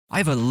I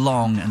have a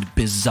long and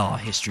bizarre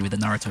history with the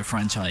Naruto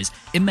franchise.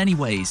 In many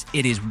ways,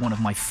 it is one of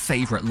my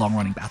favourite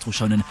long-running battle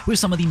shonen with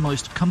some of the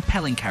most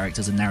compelling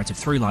characters and narrative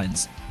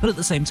through-lines. But at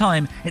the same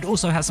time, it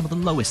also has some of the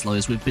lowest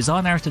lows with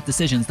bizarre narrative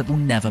decisions that will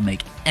never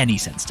make any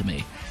sense to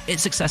me.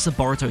 Its successor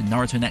Boruto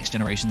Naruto Next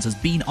Generations has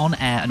been on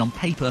air and on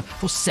paper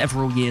for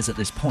several years at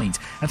this point,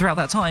 and throughout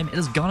that time, it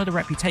has garnered a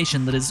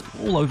reputation that is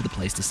all over the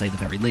place to say the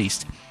very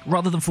least.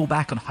 Rather than fall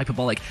back on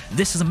hyperbolic,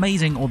 this is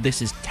amazing or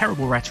this is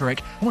terrible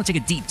rhetoric, I want to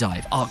take a deep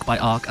dive, arc by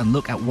arc, and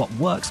look at what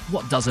works,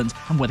 what doesn't,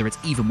 and whether it's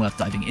even worth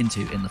diving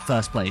into in the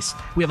first place.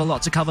 We have a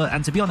lot to cover,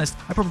 and to be honest,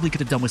 I probably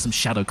could have done with some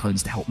shadow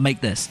clones to help make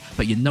this,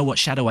 but you know what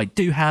shadow I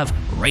do have?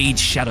 Rage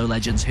Shadow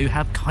Legends, who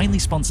have kindly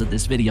sponsored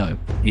this video.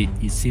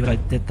 You see what I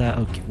did there?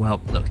 Okay,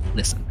 well, look,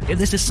 listen. If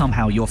this is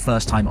somehow your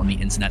first time on the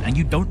internet and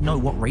you don't know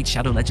what Rage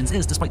Shadow Legends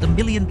is, despite the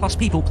million-plus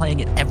people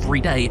playing it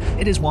every day,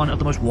 it is one of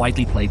the most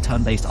widely played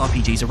turn-based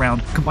RPGs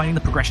around, combining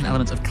the progression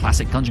elements of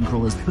classic dungeon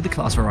crawlers with the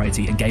class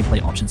variety and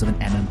gameplay options of an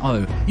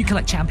MMO. You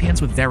collect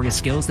champions with various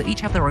skills that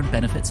each have their own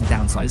benefits and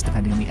downsides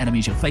depending on the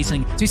enemies you're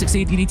facing. To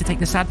succeed, you need to take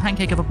the sad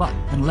pancake of a butt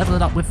and level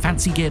it up with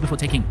fancy gear before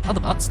taking other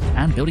butts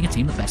and building a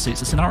team that best suits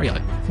the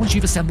scenario. Once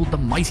you've assembled the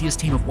mightiest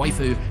team of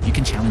waifu, you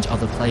can challenge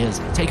other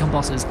players, take on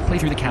bosses, play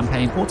through the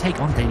campaign, or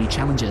take on daily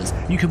challenges.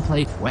 You can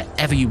play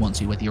wherever you want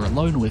to, whether you're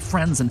alone or with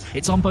friends, and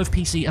it's on both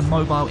PC and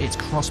mobile. It's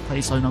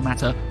cross-play, so no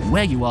matter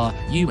where you are,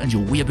 you and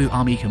your weeaboo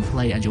army can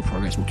play and your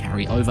progress will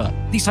carry over.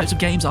 These types of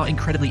games are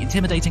incredibly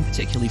intimidating,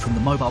 particularly from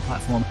the mobile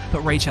platform,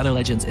 but Raid Shadow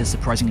Legends is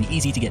surprisingly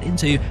easy to get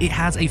into. It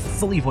has a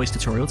fully voiced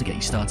tutorial to get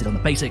you started on the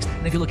basics,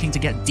 and if you're looking to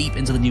get deep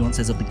into the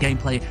nuances of the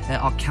gameplay, there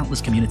are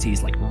countless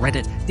communities like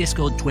Reddit,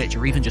 Discord, Twitch,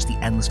 or even just the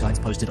endless guides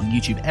posted on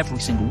YouTube every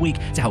single week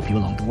to help you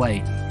along the way.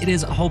 It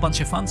is a whole bunch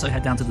of fun, so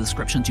head down to the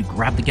description to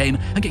grab the game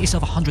and get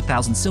yourself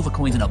 100,000 silver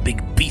coins and a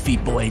big beefy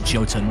boy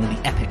Jotun, one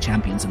of the epic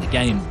champions in the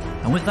game.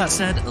 And with that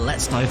said,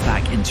 let's dive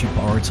back into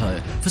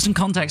Boruto. For some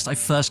context, I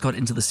first got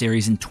into the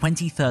series in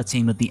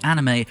 2013 with the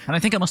anime, and I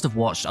think I must have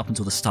watched up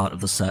until the start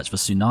of the Search for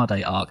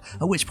Tsunade arc,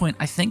 at which point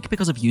I think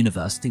because of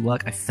university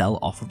work I fell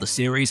off of the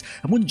series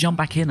and wouldn't jump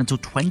back in until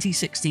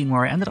 2016,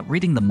 where I ended up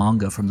reading the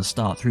manga from the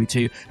start through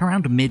to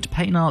around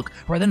mid-Pain arc,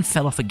 where I then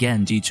fell off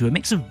again due to a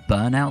mix of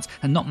burnout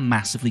and not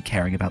massively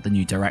caring about the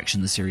new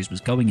direction the series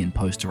was going in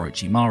post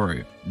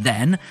Orochimaru.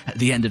 Then, at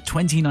the end of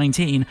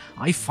 2019,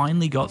 I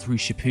finally got through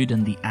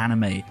Shippuuden the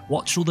anime,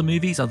 watched all the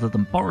movies other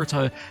than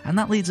Boruto, and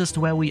that leads us to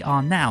where we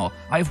are now.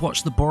 I've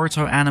watched the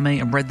Boruto anime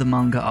and read the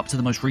manga up to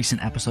the most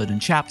recent episode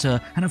and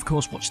chapter, and of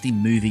course watched the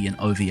movie and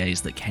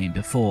OVAs that came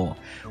before.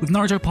 With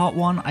Naruto Part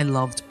 1, I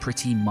loved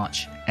pretty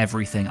much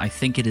everything. I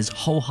think it is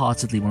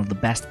wholeheartedly one of the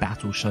best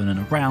battle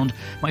shonen around.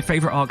 My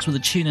favourite arcs were the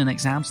Chunin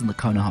exams and the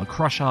Konoha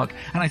Crush arc,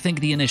 and I think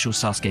the initial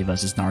Sasuke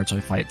vs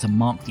Naruto fight to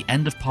mark the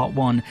end of Part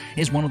 1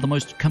 is one of the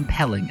most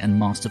compelling and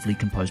masterfully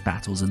composed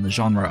battles in the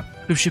genre.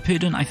 With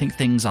Shippuuden, I think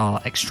things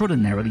are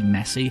extraordinarily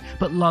messy,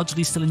 but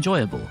largely still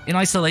enjoyable. In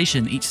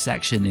isolation, each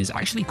section is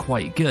actually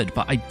quite good,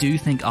 but I do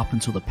think up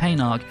until the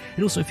Pain arc,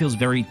 it also feels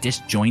very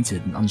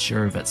disjointed and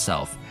unsure of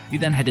itself. You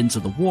then head into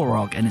the War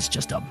arc, and it's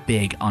just a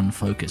big,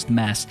 unfocused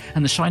mess,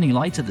 and the shining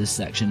light of this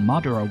section,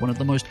 Madara, one of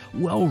the most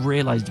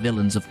well-realized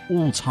villains of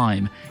all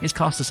time, is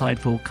cast aside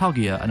for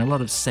Kaguya and a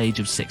lot of Sage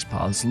of Six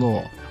Paths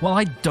lore. While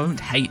I don't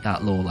hate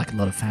that lore like a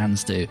lot of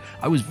fans do,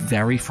 I was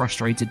very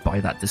frustrated by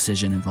that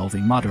decision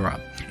involving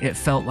Madara. It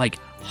felt like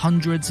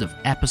hundreds of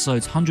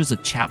episodes, hundreds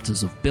of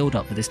chapters of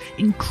build-up for this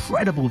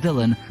incredible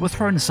villain were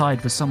thrown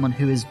aside for someone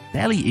who is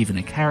barely even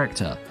a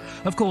character.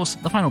 Of course,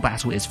 the final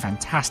battle is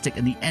fantastic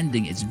and the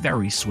ending is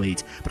very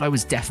sweet, but I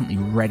was definitely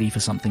ready for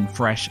something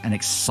fresh and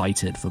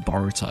excited for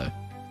Boruto.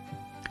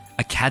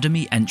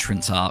 Academy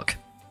Entrance Arc.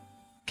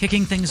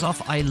 Kicking things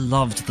off, I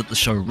loved that the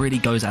show really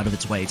goes out of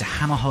its way to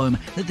hammer home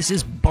that this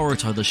is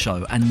Boruto the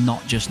show and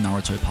not just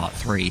Naruto Part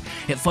 3.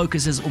 It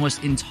focuses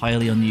almost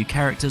entirely on new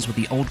characters, with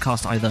the old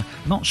cast either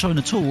not shown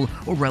at all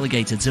or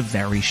relegated to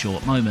very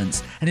short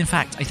moments. And in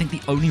fact, I think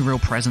the only real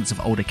presence of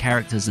older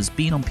characters has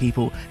been on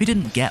people who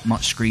didn't get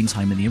much screen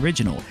time in the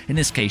original, in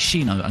this case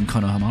Shino and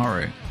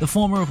Konohamaru. The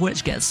former of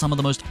which gets some of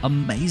the most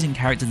amazing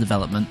character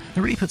development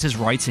that really puts his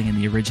writing in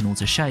the original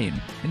to shame.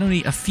 In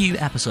only a few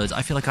episodes,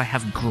 I feel like I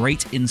have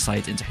great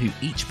insight into who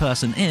each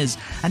person is,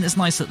 and it's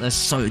nice that they're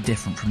so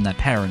different from their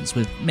parents,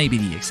 with maybe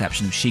the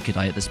exception of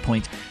Shikadai at this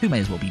point, who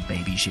may as well be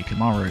baby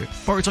Shikamaru.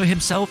 Boruto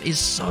himself is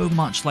so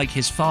much like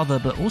his father,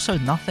 but also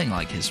nothing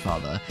like his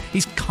father.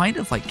 He's kind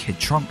of like Kid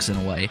Trunks in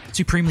a way,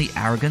 supremely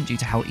arrogant due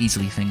to how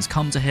easily things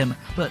come to him,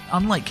 but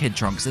unlike Kid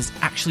Trunks, there's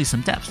actually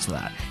some depth to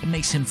that. It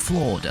makes him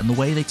flawed, and the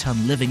way they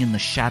turn living in the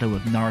shadow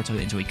of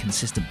Naruto into a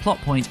consistent plot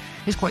point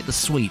is quite the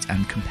sweet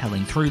and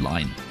compelling through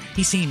line.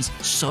 He seems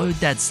so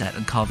dead set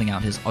on carving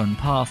out his own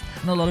path,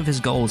 and a lot of his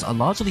goals are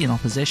largely in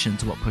opposition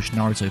to what pushed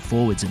Naruto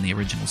forwards in the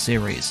original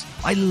series.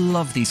 I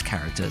love these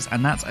characters,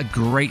 and that's a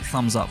great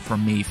thumbs up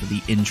from me for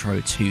the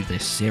intro to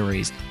this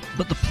series,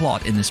 but the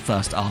plot in this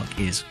first arc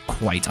is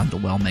quite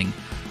underwhelming.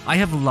 I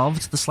have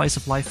loved the slice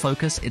of life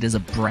focus. It is a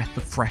breath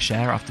of fresh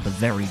air after the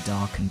very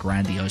dark and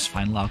grandiose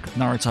final arc of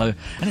Naruto,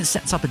 and it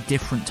sets up a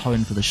different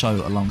tone for the show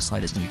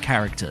alongside its new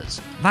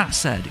characters. That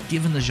said,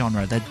 given the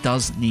genre, there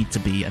does need to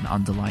be an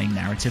underlying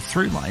narrative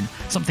through line,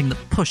 something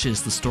that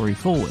pushes the story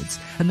forwards,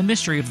 and the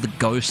mystery of the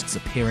ghosts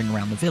appearing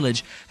around the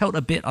village felt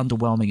a bit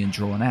underwhelming and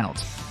drawn out.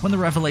 When the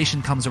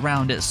revelation comes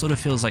around, it sort of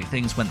feels like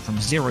things went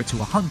from 0 to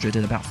 100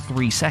 in about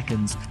 3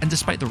 seconds, and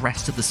despite the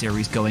rest of the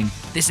series going,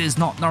 "This is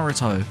not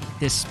Naruto,"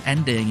 this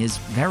ending is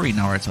very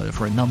Naruto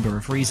for a number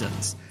of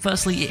reasons.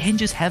 Firstly, it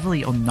hinges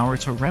heavily on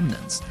Naruto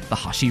remnants, the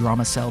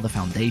Hashirama Cell, the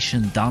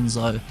Foundation,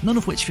 Danzo, none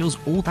of which feels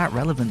all that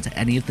relevant to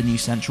any of the new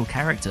central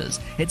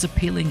characters. It's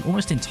appealing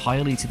almost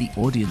entirely to the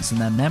audience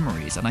and their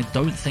memories, and I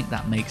don't think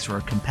that makes for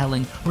a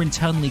compelling or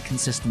internally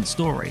consistent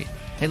story.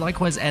 It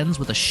likewise ends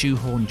with a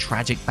shoehorned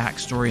tragic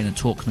backstory and a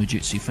talk no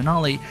jutsu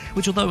finale,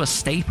 which, although a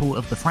staple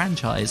of the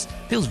franchise,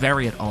 feels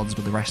very at odds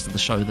with the rest of the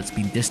show that's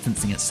been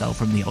distancing itself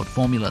from the old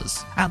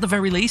formulas. At the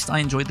very least, I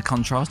enjoyed the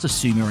contrast of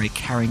Sumire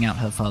carrying out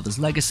her father's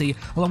legacy,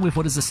 along with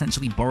what is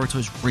essentially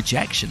Boruto's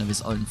rejection of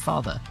his own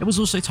father. It was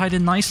also tied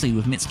in nicely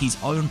with Mitsuki's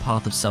own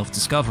path of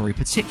self-discovery,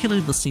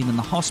 particularly the scene in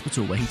the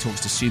hospital where he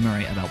talks to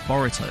Sumire about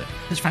Boruto.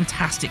 There's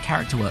fantastic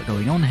character work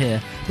going on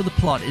here, but the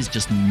plot is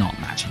just not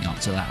matching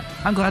up to that.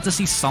 I'm glad to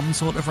see some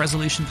sort of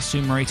resolution for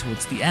Sumire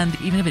towards the end,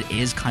 even if it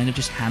is kind of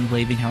just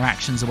hand-waving her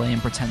actions away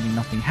and pretending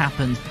nothing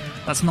happened.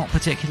 That's not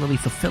particularly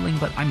fulfilling,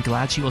 but I'm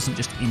glad she wasn't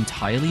just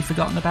entirely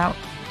forgotten about.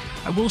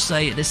 I will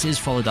say, this is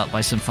followed up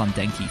by some fun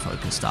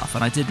Denki-focused stuff,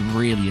 and I did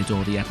really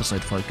adore the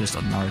episode focused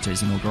on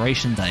Naruto's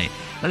inauguration day.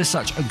 That is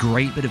such a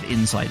great bit of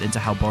insight into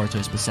how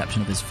Boruto's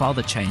perception of his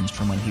father changed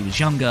from when he was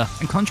younger,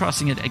 and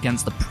contrasting it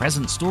against the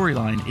present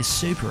storyline is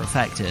super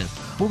effective.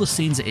 All the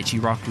scenes at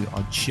Ichiraku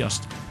are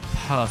just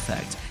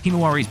perfect.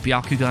 Himawari's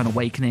Byakugan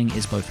awakening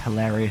is both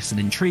hilarious and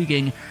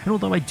intriguing, and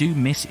although I do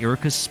miss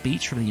Iruka's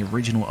speech from the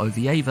original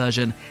OVA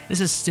version,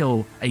 this is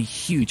still a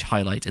huge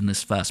highlight in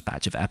this first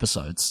batch of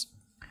episodes.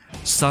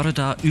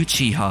 Sarada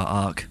Uchiha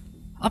arc.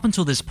 Up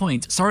until this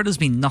point, Sarada's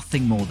been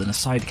nothing more than a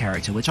side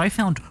character, which I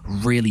found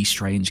really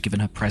strange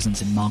given her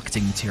presence in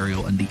marketing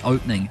material and the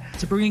opening,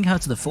 so bringing her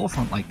to the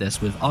forefront like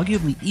this with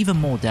arguably even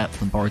more depth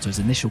than Boruto's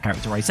initial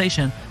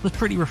characterization was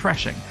pretty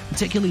refreshing,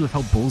 particularly with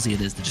how ballsy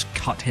it is to just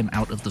cut him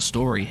out of the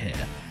story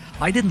here.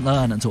 I didn't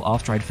learn until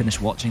after I'd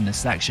finished watching this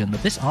section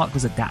that this arc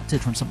was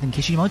adapted from something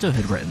Kishimoto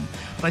had written,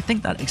 but I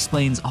think that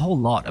explains a whole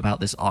lot about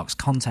this arc's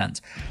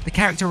content. The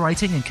character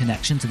writing and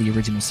connection to the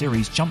original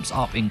series jumps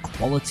up in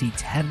quality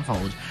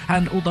tenfold,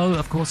 and although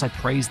of course I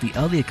praise the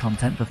earlier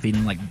content for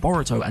feeling like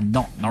Boruto and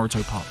not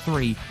Naruto Part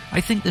 3,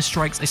 I think this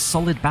strikes a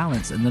solid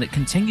balance in that it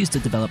continues to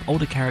develop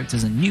older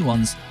characters and new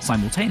ones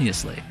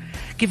simultaneously.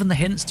 Given the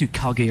hints to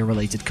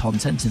Kaguya-related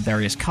content in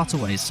various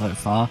cutaways so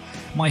far,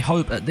 my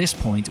hope at this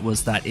point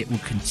was that it will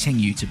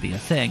continue to be a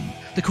thing.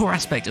 The core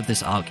aspect of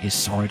this arc is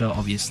Sarada,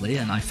 obviously,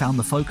 and I found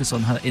the focus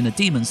on her inner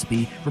demons to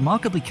be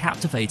remarkably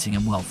captivating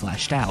and well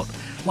fleshed out.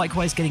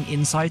 Likewise, getting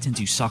insight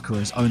into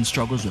Sakura's own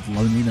struggles with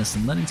loneliness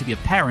and learning to be a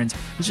parent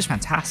was just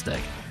fantastic.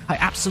 I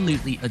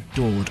absolutely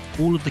adored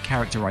all of the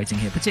character writing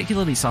here,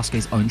 particularly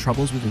Sasuke's own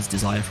troubles with his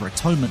desire for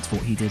atonement for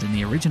what he did in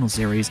the original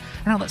series,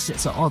 and how that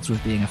sits at odds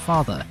with being a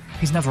father.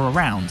 He's never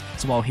around,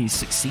 so while he's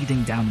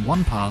succeeding down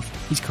one path,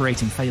 he's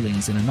creating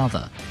failings in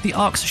another. The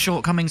arc's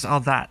shortcomings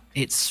are that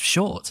it's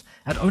short.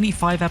 At only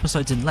 5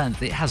 episodes in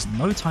length, it has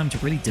no time to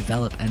really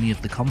develop any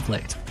of the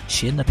conflict.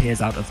 Shin appears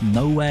out of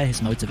nowhere,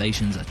 his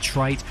motivations are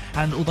trite,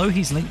 and although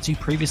he's linked to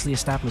previously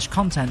established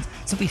content,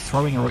 simply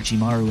throwing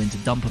Orochimaru in to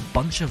dump a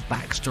bunch of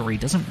backstory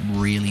doesn't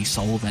really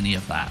solve any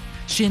of that.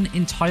 Shin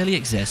entirely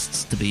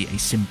exists to be a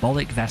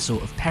symbolic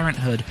vessel of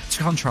parenthood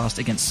to contrast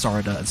against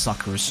Sarada and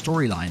Sakura's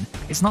storyline.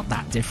 It's not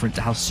that different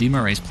to how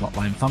Sumire's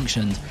plotline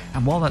functioned,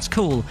 and while that's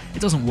cool,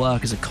 it doesn't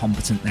work as a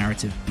competent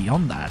narrative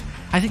beyond that.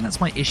 I think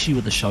that's my issue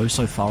with the show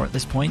so far at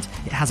this point.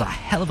 It has a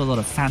hell of a lot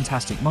of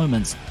fantastic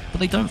moments, but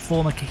they don't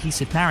form a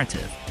cohesive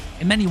narrative.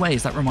 In many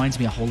ways, that reminds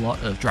me a whole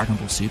lot of Dragon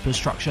Ball Super's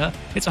structure.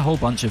 It's a whole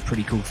bunch of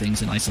pretty cool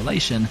things in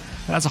isolation,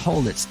 but as a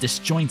whole it's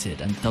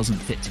disjointed and doesn't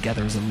fit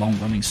together as a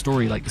long-running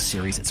story like the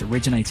series it's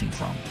originating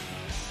from.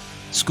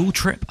 School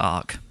Trip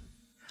Arc.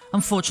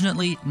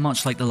 Unfortunately,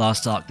 much like the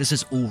last arc, this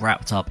is all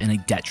wrapped up in a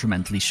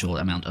detrimentally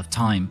short amount of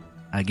time.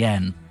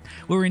 Again.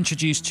 We're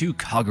introduced to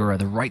Kagura,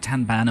 the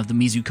right-hand man of the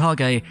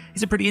Mizukage.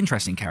 He's a pretty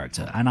interesting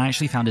character, and I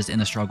actually found his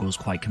inner struggles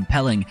quite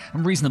compelling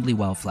and reasonably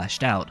well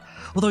fleshed out.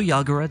 Although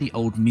Yagura, the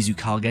old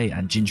Mizukage,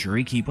 and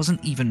Jinchuriki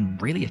wasn't even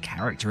really a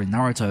character in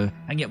Naruto,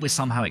 and yet we're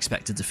somehow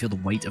expected to feel the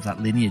weight of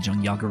that lineage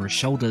on Yagura's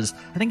shoulders,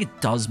 I think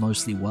it does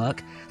mostly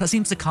work. That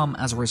seems to come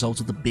as a result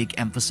of the big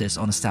emphasis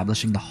on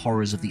establishing the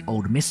horrors of the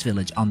old Mist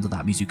Village under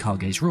that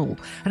Mizukage's rule,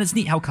 and it's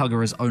neat how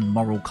Kagura's own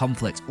moral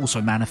conflict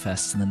also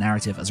manifests in the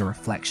narrative as a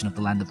reflection of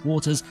the Land of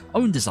Water's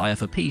own desire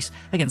for peace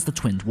against the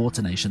twinned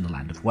water nation, the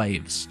Land of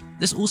Waves.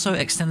 This also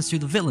extends to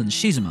the villain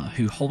Shizuma,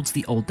 who holds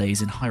the old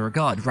days in high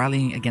regard,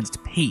 rallying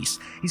against peace.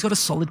 He's got a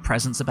solid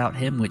presence about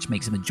him, which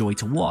makes him a joy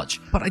to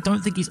watch, but I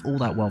don't think he's all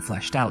that well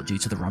fleshed out due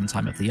to the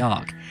runtime of the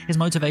arc. His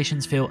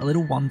motivations feel a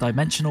little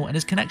one-dimensional, and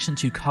his connection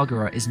to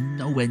Kagura is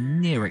nowhere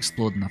near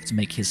explored enough to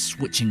make his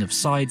switching of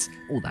sides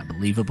all that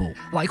believable.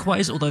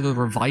 Likewise, although the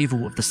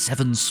revival of the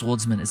Seven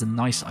Swordsmen is a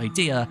nice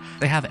idea,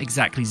 they have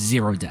exactly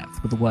zero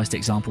depth, with the worst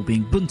example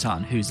being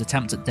Buntan, whose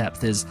attempt at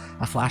depth is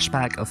a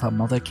flashback of her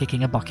mother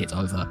kicking a bucket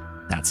over.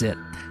 That's it.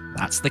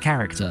 That's the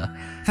character.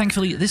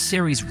 Thankfully, this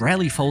series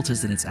rarely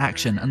falters in its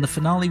action, and the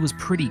finale was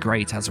pretty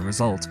great as a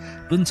result.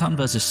 Buntan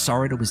vs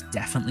Sarada was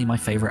definitely my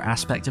favourite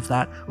aspect of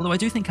that, although I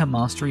do think her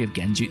mastery of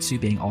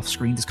Genjutsu being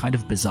off-screen is kind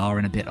of bizarre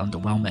and a bit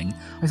underwhelming.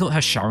 I thought her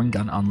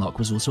Sharingan unlock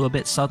was also a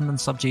bit sudden and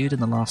subdued in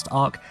the last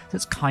arc, so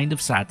it's kind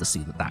of sad to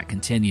see that that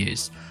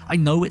continues. I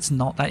know it's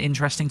not that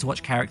interesting to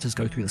watch characters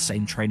go through the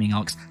same training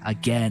arcs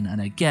again and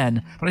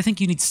again, but I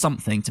think you need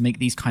something to make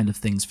these kind of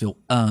things feel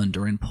earned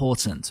or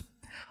important.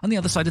 On the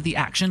other side of the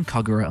action,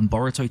 Kagura and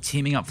Boruto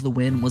teaming up for the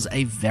win was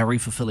a very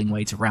fulfilling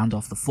way to round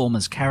off the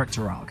former's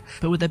character arc,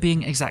 but with there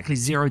being exactly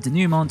zero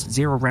denouement,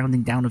 zero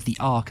rounding down of the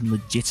arc, and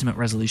legitimate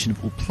resolution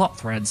of all plot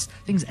threads,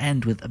 things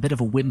end with a bit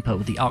of a whimper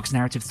with the arc's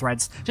narrative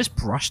threads just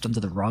brushed under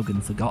the rug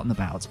and forgotten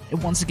about. It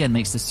once again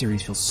makes the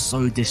series feel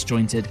so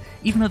disjointed,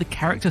 even though the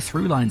character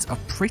through lines are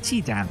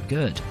pretty damn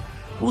good.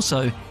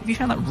 Also, if you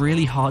found that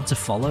really hard to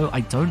follow,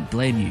 I don't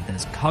blame you.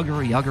 There's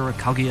Kagura, Yagura,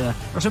 Kaguya,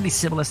 there are so many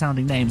similar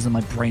sounding names and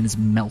my brain is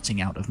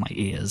melting out of my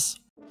ears.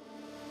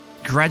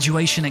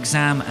 Graduation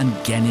Exam and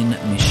Genin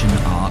Mission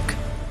Arc.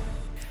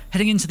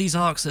 Heading into these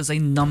arcs, there's a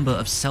number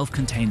of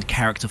self-contained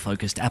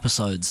character-focused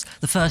episodes.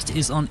 The first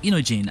is on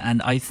Inojin,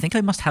 and I think I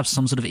must have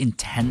some sort of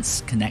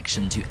intense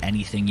connection to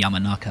anything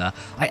Yamanaka.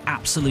 I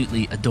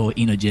absolutely adore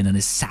Inojin and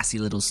his sassy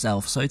little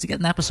self, so to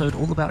get an episode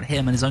all about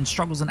him and his own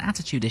struggles and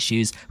attitude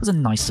issues was a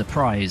nice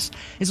surprise.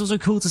 It's also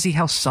cool to see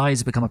how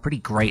Sai's become a pretty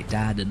great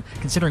dad, and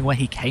considering where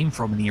he came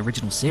from in the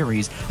original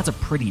series, that's a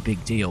pretty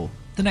big deal.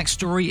 The next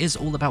story is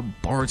all about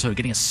Boruto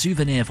getting a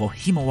souvenir for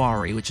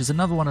Himawari, which is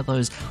another one of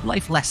those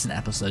life lesson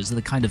episodes that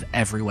are kind of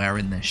everywhere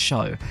in this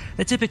show.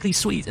 They're typically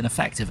sweet and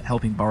effective at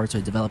helping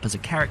Boruto develop as a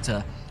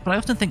character, but I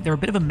often think they're a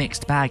bit of a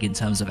mixed bag in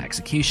terms of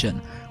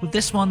execution. With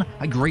this one,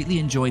 I greatly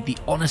enjoyed the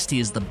honesty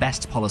is the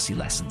best policy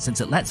lesson,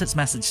 since it lets its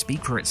message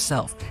speak for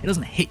itself. It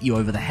doesn't hit you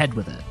over the head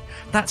with it.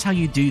 That's how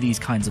you do these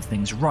kinds of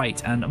things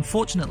right, and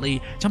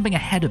unfortunately, jumping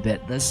ahead a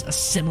bit, there's a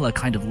similar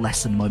kind of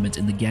lesson moment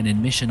in the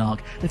Genin Mission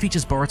arc that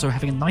features Boruto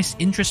having a nice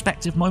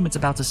introspective moment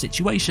about a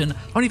situation,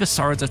 only for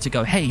Sarada to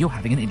go, hey, you're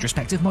having an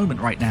introspective moment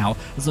right now,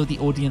 as though the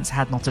audience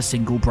had not a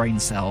single brain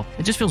cell.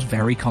 It just feels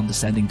very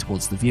condescending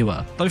towards the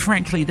viewer. Though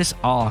frankly, this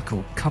arc,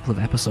 or couple of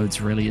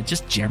episodes really, are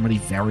just generally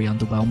very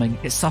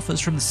underwhelming. It suffers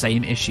from the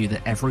same issue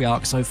that every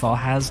arc so far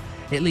has.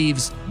 It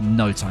leaves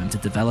no time to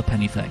develop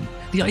anything.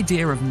 The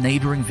idea of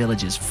neighbouring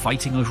villages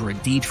fighting over a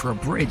deed for a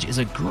bridge is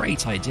a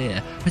great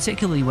idea,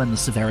 particularly when the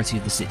severity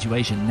of the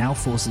situation now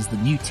forces the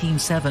new Team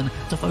 7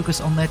 to focus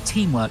on their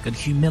teamwork and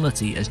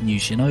humility as new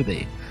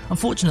shinobi.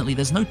 Unfortunately,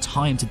 there's no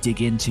time to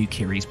dig into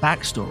Kiri's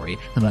backstory,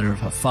 the murder of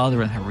her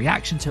father and her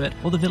reaction to it,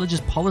 or the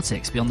village's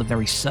politics beyond the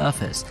very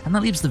surface, and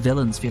that leaves the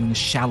villains feeling as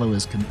shallow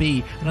as can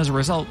be, and as a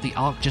result, the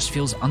arc just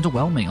feels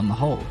underwhelming on the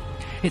whole.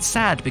 It's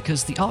sad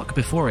because the arc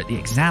before it, the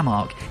exam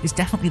arc, is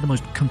definitely the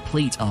most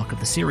complete arc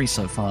of the series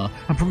so far,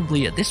 and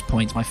probably at this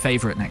point my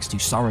favourite next to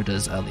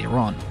Sarada's earlier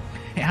on.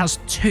 It has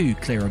two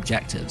clear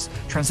objectives: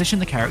 transition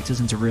the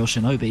characters into real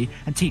shinobi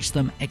and teach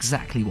them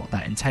exactly what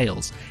that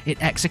entails.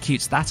 It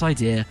executes that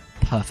idea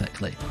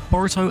perfectly.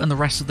 Boruto and the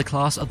rest of the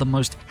class are the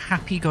most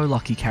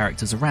happy-go-lucky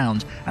characters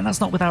around, and that's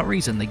not without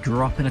reason. They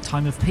grew up in a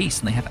time of peace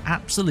and they have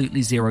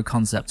absolutely zero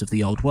concept of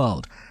the old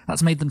world.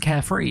 That's made them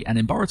carefree, and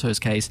in Boruto's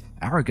case,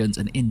 arrogant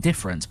and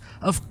indifferent.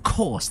 Of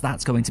course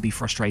that's going to be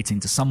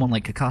frustrating to someone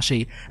like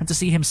Kakashi, and to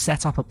see him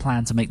set up a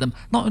plan to make them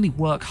not only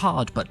work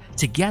hard, but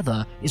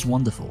together is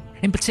wonderful.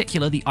 In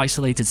particular, the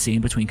isolated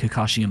scene between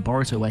Kakashi and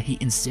Boruto where he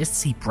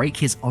insists he break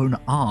his own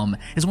arm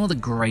is one of the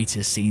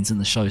greatest scenes in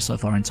the show so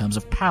far in terms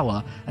of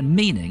power and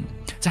meaning.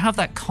 To have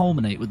that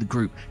culminate with the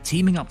group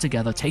teaming up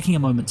together, taking a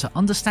moment to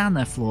understand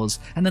their flaws,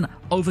 and then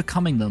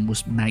overcoming them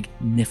was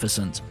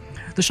magnificent.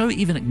 The show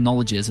even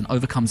acknowledges and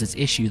overcomes its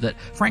issue that,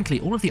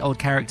 frankly, all of the old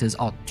characters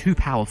are too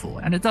powerful,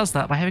 and it does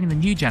that by having the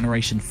new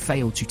generation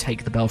fail to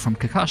take the bell from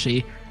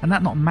Kakashi, and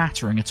that not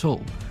mattering at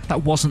all.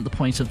 That wasn't the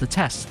point of the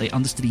test. They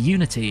understood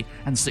unity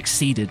and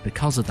succeeded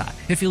because of that.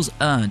 It feels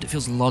earned, it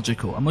feels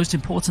logical, and most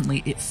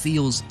importantly, it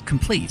feels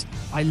complete.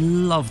 I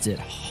loved it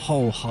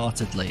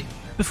wholeheartedly.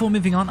 Before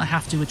moving on, I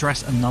have to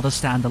address another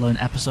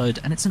standalone episode,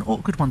 and it's an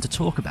awkward one to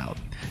talk about.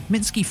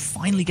 Mitsuki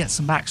finally gets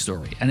some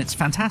backstory, and it's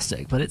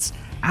fantastic, but it's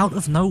out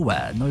of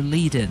nowhere. No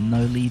lead in,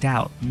 no lead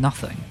out,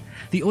 nothing.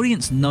 The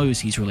audience knows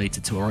he's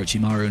related to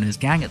Orochimaru and his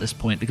gang at this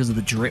point because of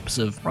the drips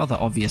of rather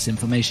obvious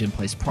information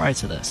placed prior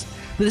to this,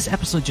 but this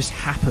episode just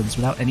happens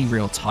without any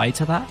real tie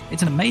to that.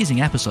 It's an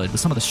amazing episode with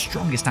some of the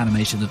strongest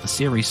animation of the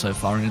series so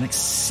far and an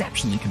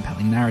exceptionally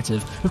compelling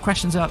narrative with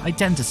questions about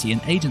identity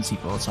and agency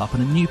brought up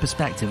and a new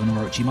perspective on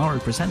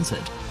Orochimaru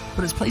presented.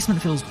 but its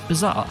placement feels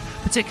bizarre,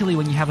 particularly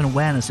when you have an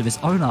awareness of his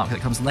own arc that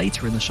comes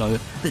later in the show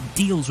that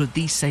deals with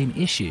these same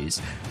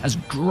issues. As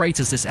great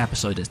as this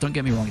episode is, don't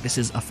get me wrong, this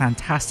is a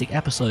fantastic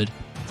episode,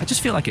 I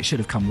just feel like it should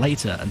have come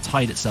later and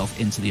tied itself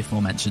into the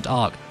aforementioned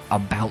arc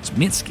about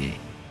Mitsuki.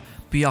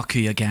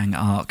 Byakuya Gang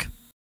arc.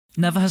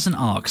 Never has an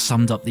arc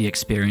summed up the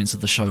experience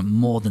of the show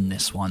more than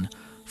this one.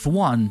 For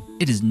one,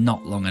 it is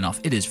not long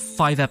enough. It is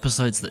 5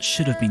 episodes that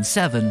should have been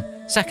 7.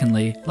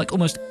 Secondly, like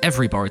almost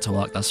every Boruto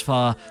arc thus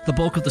far, the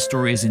bulk of the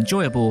story is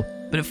enjoyable,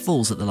 but it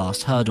falls at the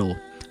last hurdle.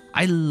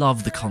 I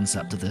love the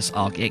concept of this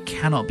arc. It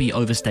cannot be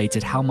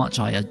overstated how much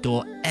I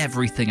adore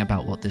everything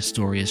about what this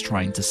story is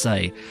trying to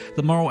say.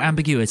 The moral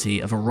ambiguity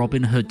of a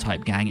Robin Hood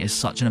type gang is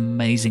such an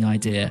amazing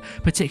idea,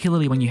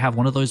 particularly when you have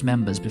one of those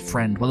members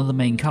befriend one of the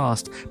main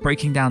cast,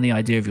 breaking down the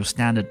idea of your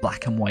standard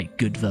black and white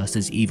good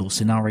versus evil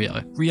scenario.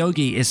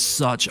 Ryogi is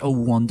such a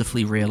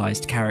wonderfully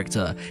realized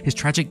character. His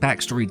tragic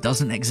backstory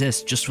doesn't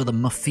exist just for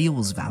the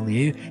feels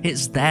value,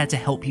 it's there to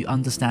help you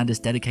understand his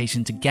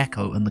dedication to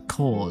Gekko and the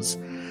cause.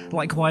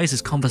 Likewise,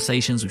 his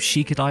conversations with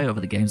Shikadai over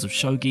the games of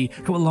shogi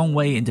go a long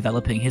way in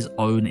developing his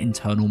own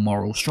internal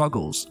moral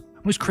struggles.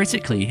 Most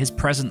critically, his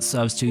presence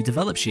serves to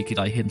develop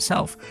Shikadai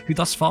himself, who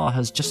thus far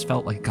has just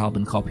felt like a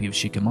carbon copy of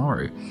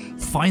Shikamaru.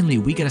 Finally,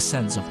 we get a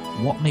sense of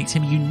what makes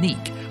him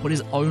unique, what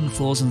his own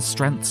flaws and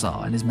strengths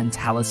are, and his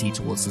mentality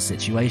towards the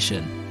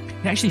situation.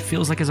 He actually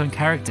feels like his own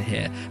character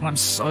here, and I'm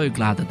so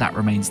glad that that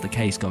remains the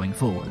case going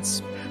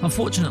forwards.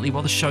 Unfortunately,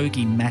 while the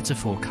shogi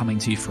metaphor coming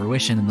to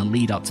fruition in the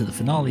lead up to the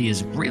finale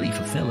is really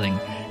fulfilling,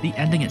 the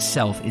ending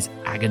itself is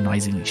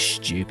agonizingly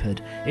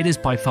stupid. It is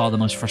by far the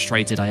most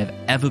frustrated I have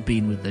ever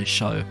been with this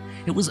show.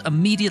 It was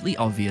immediately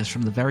obvious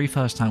from the very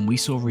first time we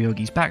saw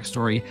Ryogi's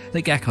backstory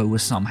that Gekko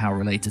was somehow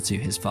related to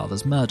his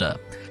father's murder,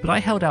 but I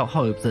held out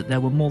hope that there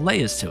were more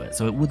layers to it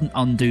so it wouldn't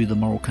undo the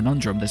moral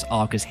conundrum this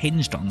arc has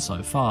hinged on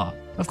so far.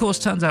 Of course,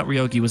 turns out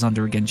Ryogi was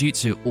under a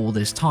genjutsu all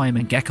this time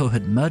and Gekko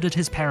had murdered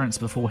his parents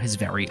before his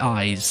very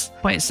eyes.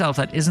 By itself,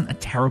 that isn't a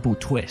terrible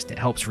twist. It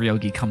helps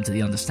Ryogi come to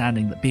the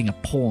understanding that being a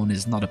pawn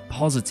is not a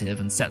positive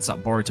and sets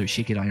up Boruto,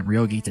 Shikadai and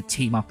Ryogi to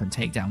team up and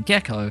take down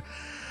Gekko.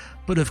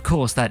 But of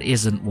course, that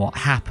isn't what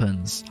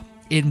happens.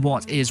 In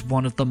what is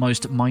one of the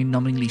most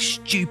mind-numbingly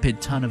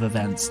stupid turn of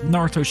events,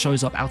 Naruto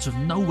shows up out of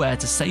nowhere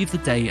to save the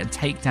day and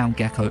take down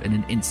Gekko in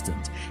an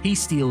instant. He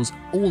steals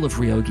all of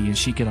Ryogi and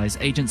Shikadai's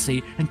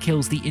agency and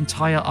kills the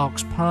entire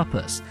arc's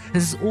purpose.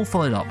 This is all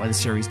followed up by the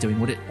series doing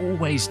what it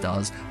always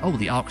does. Oh,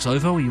 the arc's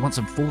over? You want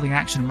some falling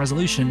action and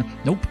resolution?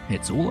 Nope,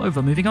 it's all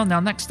over. Moving on now,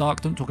 next arc.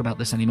 Don't talk about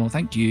this anymore,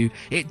 thank you.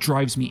 It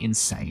drives me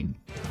insane.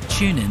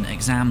 Chunin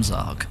Exams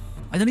Arc.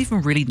 I don't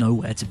even really know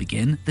where to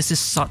begin. This is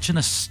such an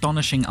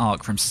astonishing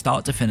arc from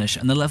start to finish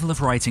and the level of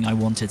writing I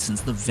wanted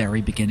since the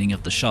very beginning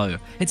of the show.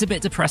 It's a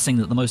bit depressing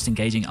that the most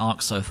engaging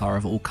arcs so far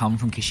have all come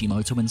from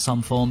Kishimoto in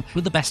some form,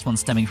 with the best one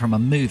stemming from a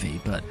movie,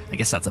 but I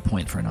guess that's a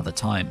point for another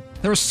time.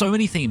 There are so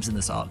many themes in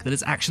this arc that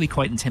it's actually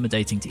quite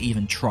intimidating to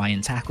even try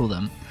and tackle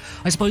them.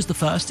 I suppose the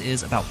first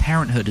is about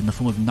parenthood in the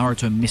form of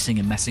Naruto missing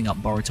and messing up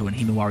Boruto and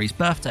Himawari's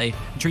birthday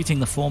and treating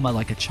the former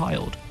like a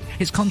child.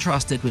 It's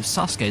contrasted with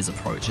Sasuke's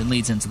approach and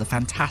leads into the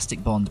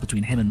fantastic bond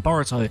between him and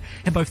Boruto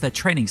in both their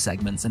training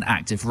segments and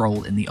active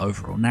role in the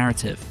overall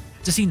narrative.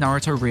 To see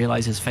Naruto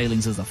realize his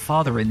failings as a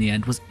father in the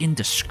end was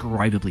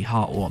indescribably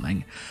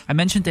heartwarming. I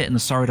mentioned it in the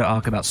Sarada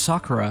arc about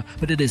Sakura,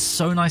 but it is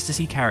so nice to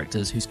see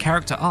characters whose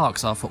character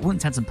arcs are for all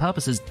intents and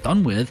purposes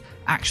done with,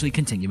 actually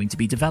continuing to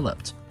be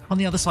developed. On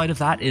the other side of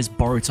that is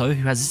Boruto,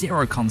 who has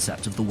zero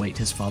concept of the weight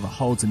his father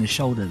holds in his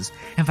shoulders.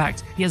 In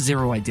fact, he has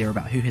zero idea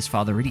about who his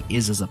father really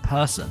is as a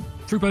person.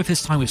 Through both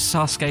his time with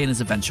Sasuke and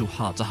his eventual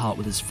heart-to-heart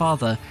with his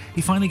father,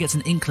 he finally gets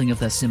an inkling of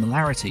their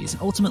similarities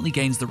and ultimately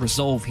gains the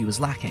resolve he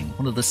was lacking,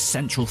 one of the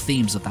central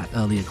themes of that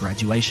earlier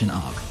graduation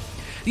arc.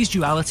 These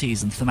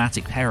dualities and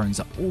thematic pairings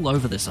are all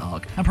over this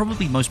arc, and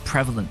probably most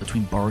prevalent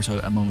between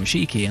Boruto and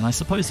Momoshiki, and I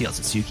suppose the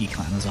Otsutsuki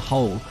clan as a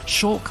whole.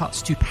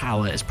 Shortcuts to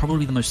power is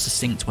probably the most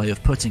succinct way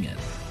of putting it.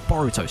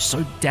 Boruto,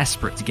 so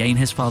desperate to gain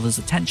his father's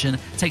attention,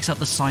 takes up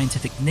the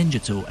scientific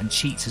ninja tool and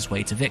cheats his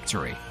way to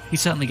victory. He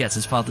certainly gets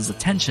his father's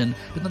attention,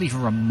 but not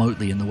even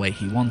remotely in the way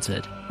he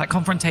wanted. That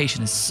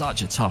confrontation is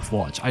such a tough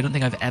watch. I don't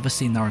think I've ever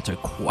seen Naruto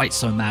quite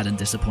so mad and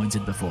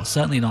disappointed before,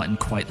 certainly not in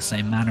quite the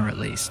same manner at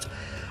least.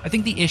 I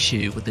think the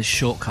issue with this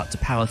shortcut to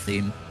power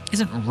theme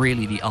isn't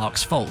really the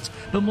arc's fault,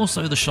 but more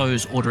so the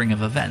show's ordering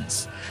of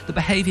events. The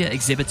behaviour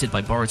exhibited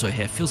by Boruto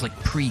here feels like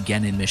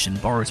pre-Genin mission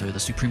Boruto, the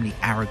supremely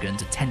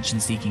arrogant,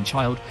 attention-seeking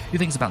child who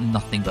thinks about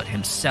nothing but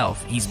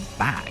himself. He's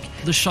back.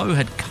 The show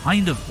had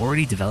kind of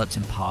already developed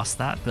him past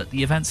that, but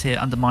the events here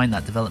undermine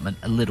that development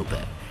a little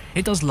bit.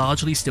 It does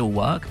largely still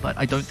work, but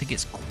I don't think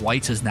it's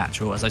quite as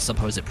natural as I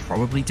suppose it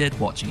probably did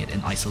watching it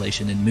in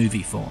isolation in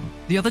movie form.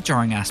 The other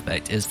jarring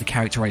aspect is the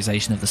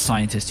characterization of the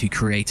scientist who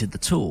created the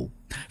tool.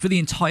 For the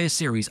entire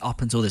series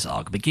up until this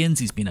arc begins,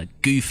 he's been a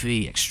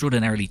goofy,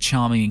 extraordinarily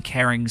charming and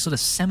caring, sort of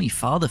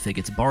semi-father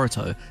figure to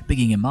Boruto,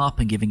 bigging him up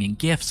and giving him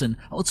gifts, and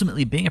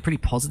ultimately being a pretty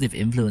positive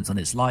influence on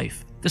his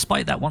life.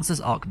 Despite that, once this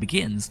arc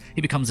begins,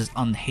 he becomes this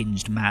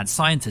unhinged mad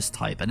scientist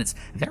type, and it's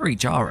very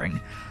jarring.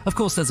 Of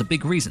course, there's a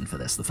big reason for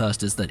this. The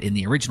first is that in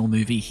the original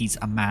movie, he's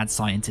a mad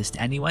scientist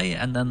anyway,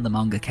 and then the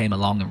manga came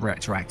along and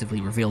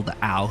retroactively revealed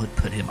that Ao had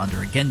put him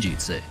under a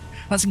genjutsu.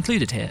 That's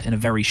included here in a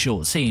very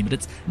short scene, but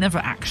it's never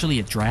actually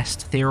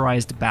addressed,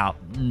 theorized about,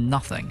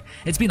 nothing.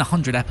 It's been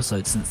 100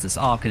 episodes since this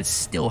arc and it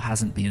still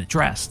hasn't been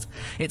addressed.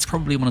 It's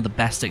probably one of the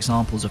best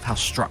examples of how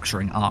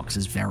structuring arcs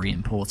is very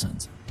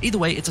important. Either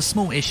way, it's a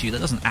small issue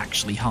that doesn't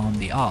actually harm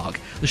the arc.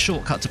 The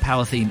shortcut to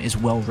power theme is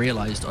well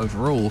realized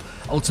overall.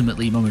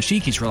 Ultimately,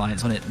 Momoshiki's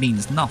reliance on it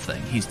means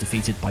nothing. He's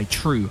defeated by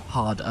true,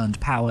 hard-earned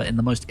power in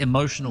the most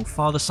emotional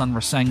father-son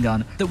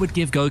Rasengan that would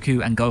give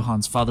Goku and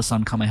Gohan's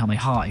father-son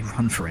Kamehameha a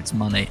run for its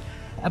money.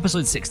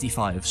 Episode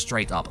 65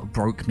 straight up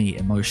broke me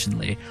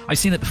emotionally. I've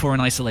seen it before in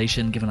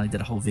isolation, given I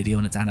did a whole video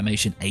on its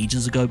animation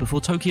ages ago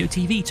before Tokyo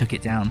TV took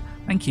it down.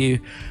 Thank you.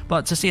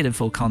 But to see it in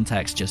full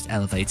context just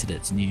elevated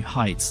it to new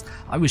heights.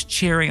 I was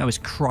cheering, I was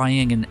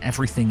crying, and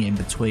everything in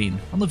between.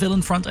 On the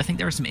villain front, I think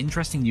there are some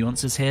interesting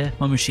nuances here.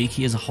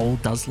 Momoshiki as a whole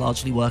does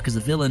largely work as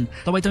a villain,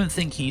 though I don't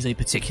think he's a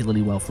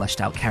particularly well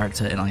fleshed out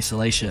character in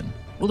isolation.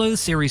 Although the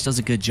series does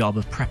a good job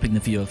of prepping the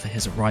viewer for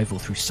his arrival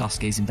through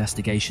Sasuke's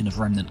investigation of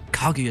remnant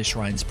Kaguya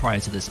shrines prior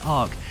to this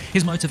arc,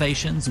 his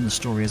motivations and the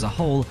story as a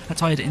whole are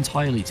tied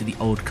entirely to the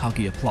old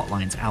Kaguya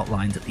plotlines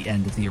outlined at the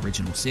end of the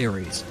original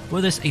series. Were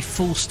this a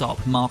full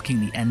stop marking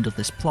the end of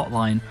this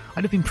plotline,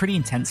 I'd have been pretty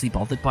intensely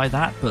bothered by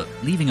that, but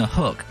leaving a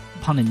hook,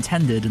 pun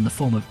intended, in the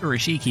form of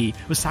Urashiki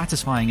was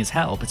satisfying as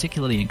hell,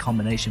 particularly in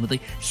combination with the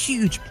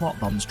huge plot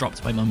bombs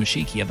dropped by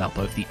Momoshiki about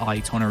both the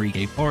eye Tonari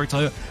gave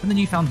Boruto and the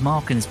newfound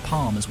mark in his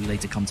palm, as we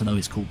later come to know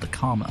is called the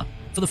Karma.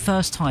 For the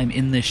first time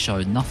in this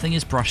show, nothing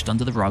is brushed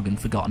under the rug and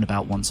forgotten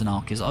about once an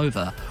arc is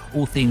over.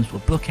 All themes were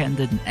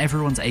bookended and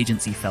everyone's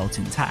agency felt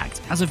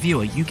intact. As a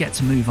viewer, you get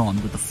to move on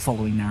with the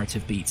following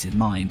narrative beats in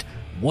mind.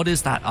 What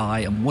is that eye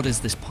and what is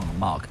this palm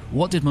mark?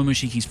 What did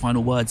Momoshiki's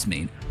final words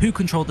mean? Who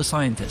controlled the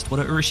scientist? What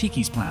are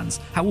Urashiki's plans?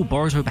 How will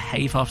Boruto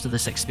behave after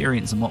this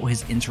experience and what will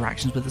his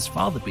interactions with his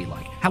father be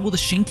like? How will the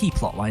Shinki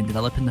plotline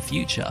develop in the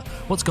future?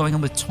 What's going on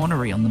with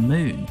Tonari on the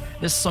moon?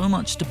 There's so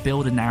much to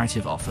build a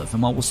narrative off of,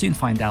 and while we'll soon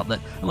find out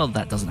that a lot of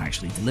that doesn't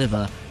actually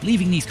deliver,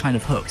 leaving these kind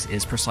of hooks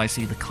is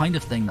precisely the kind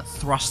of thing that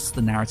thrusts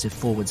the narrative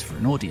forwards for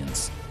an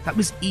audience. That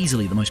was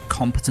easily the most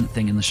competent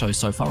thing in the show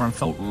so far and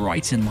felt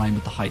right in line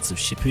with the heights of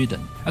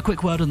Shippuuden. A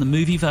quick word on the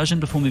movie version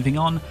before moving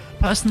on.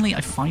 Personally, I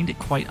find it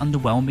quite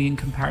underwhelming in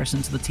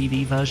comparison to the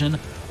TV version.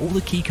 All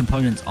the key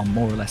components are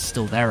more or less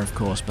still there, of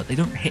course, but they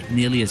don't hit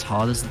nearly as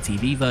hard as the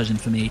TV version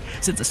for me,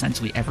 since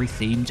essentially every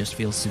theme just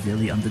feels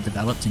severely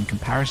underdeveloped in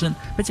comparison,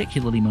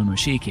 particularly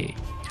Momoshiki.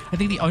 I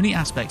think the only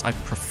aspect I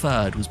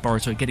preferred was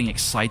Boruto getting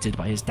excited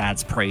by his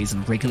dad's praise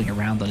and wriggling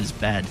around on his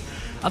bed.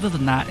 Other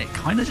than that, it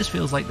kinda just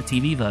feels like the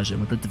TV version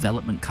with the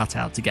development cut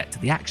out to get to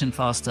the action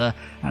faster,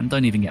 and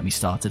don't even get me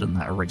started on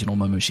that original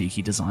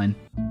Momoshiki design.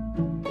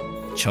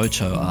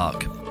 Chocho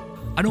arc.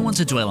 I don't want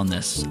to dwell on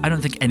this. I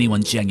don't think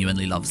anyone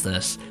genuinely loves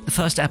this. The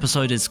first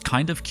episode is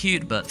kind of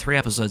cute, but 3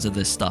 episodes of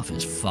this stuff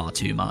is far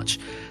too much.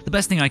 The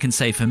best thing I can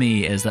say for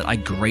me is that I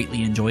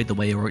greatly enjoyed the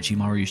way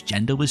Orochimaru's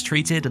gender was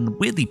treated and the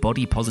weirdly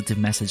body-positive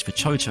message for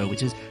Chocho,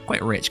 which is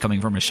quite rich coming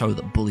from a show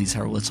that bullies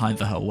her all the time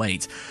for her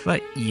weight.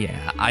 But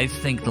yeah, I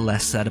think the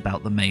less said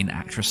about the main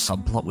actress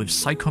subplot with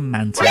Psycho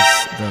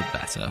Mantis, the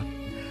better.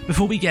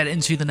 Before we get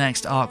into the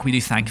next arc, we do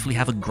thankfully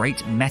have a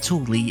great Metal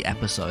Lee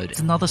episode. It's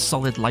another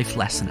solid life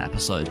lesson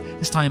episode,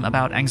 this time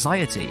about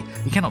anxiety.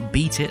 You cannot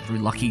beat it through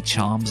lucky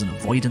charms and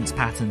avoidance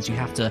patterns, you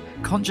have to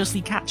consciously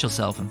catch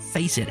yourself and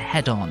face it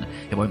head on.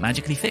 It won't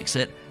magically fix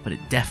it, but it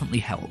definitely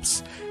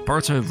helps.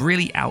 Boruto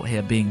really out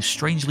here being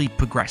strangely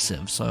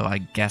progressive, so I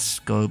guess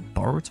go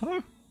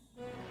Boruto?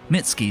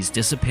 Mitsuki's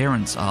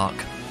disappearance arc.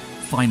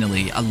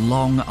 Finally, a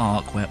long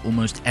arc where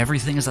almost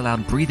everything is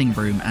allowed breathing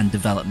room and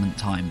development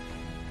time.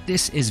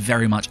 This is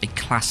very much a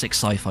classic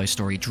sci-fi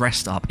story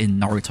dressed up in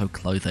Naruto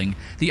clothing.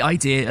 The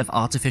idea of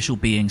artificial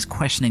beings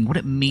questioning what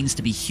it means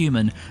to be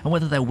human and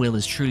whether their will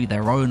is truly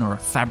their own or a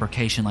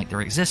fabrication like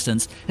their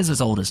existence is as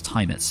old as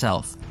time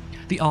itself.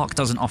 The arc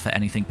doesn't offer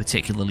anything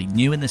particularly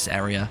new in this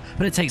area,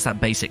 but it takes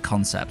that basic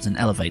concept and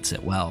elevates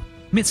it well.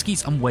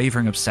 Mitsuki's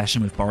unwavering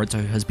obsession with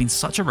Boruto has been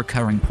such a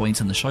recurring point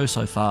in the show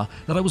so far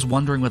that I was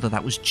wondering whether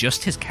that was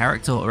just his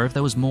character or if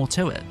there was more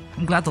to it.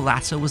 I'm glad the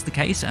latter was the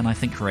case, and I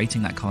think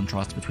creating that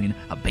contrast between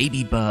a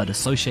baby bird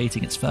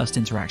associating its first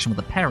interaction with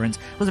a parent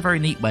was a very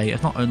neat way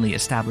of not only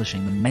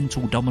establishing the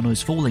mental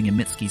dominoes falling in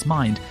Mitsuki's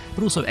mind,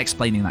 but also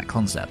explaining that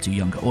concept to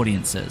younger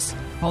audiences.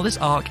 While this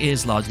arc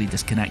is largely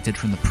disconnected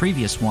from the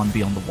previous one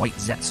beyond the White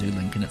Zetsu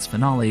link in its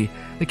finale,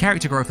 the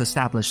character growth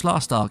established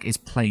last arc is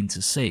plain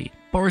to see.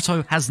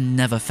 Boruto has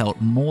never felt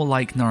more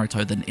like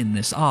Naruto than in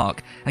this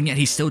arc, and yet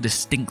he's still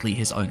distinctly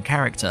his own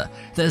character.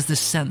 There's this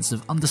sense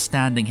of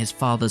understanding his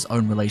father's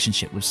own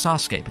relationship with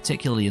Sasuke,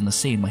 particularly in the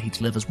scene where he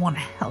delivers one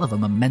hell of a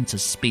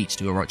momentous speech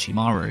to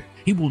Orochimaru.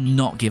 He will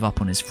not give up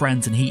on his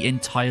friends, and he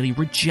entirely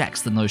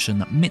rejects the notion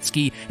that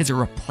Mitsuki is a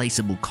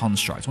replaceable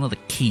construct, one of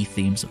the key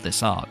themes of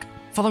this arc.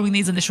 Following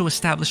these initial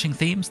establishing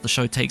themes, the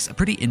show takes a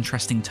pretty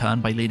interesting turn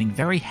by leaning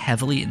very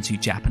heavily into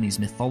Japanese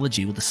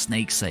mythology with the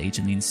Snake Sage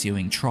and the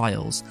ensuing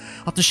trials.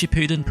 After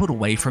Shippuuden pulled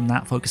away from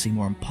that, focusing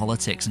more on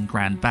politics and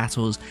grand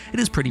battles, it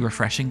is pretty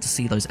refreshing to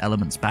see those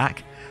elements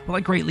back. While I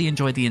greatly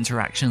enjoyed the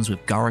interactions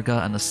with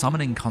Garuga and the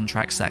summoning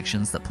contract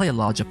sections that play a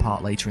larger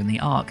part later in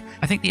the arc,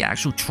 I think the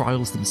actual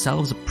trials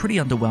themselves are pretty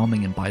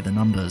underwhelming and by the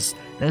numbers.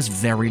 There's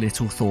very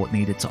little thought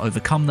needed to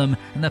overcome them,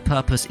 and their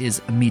purpose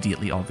is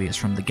immediately obvious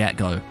from the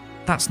get-go.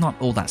 That's not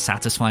all that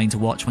satisfying to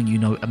watch when you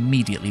know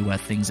immediately where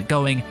things are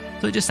going,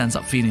 so it just ends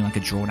up feeling like a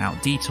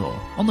drawn-out detour.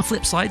 On the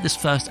flip side, this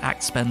first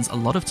act spends a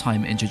lot of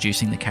time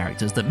introducing the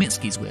characters that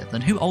Mitsuki's with,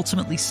 and who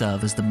ultimately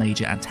serve as the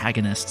major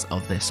antagonists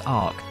of this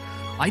arc.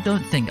 I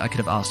don't think I could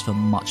have asked for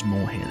much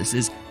more here. This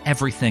is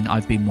everything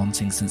I've been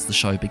wanting since the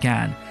show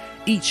began.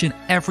 Each and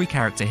every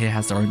character here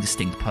has their own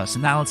distinct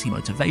personality,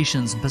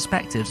 motivations, and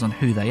perspectives on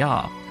who they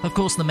are. Of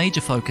course, the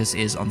major focus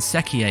is on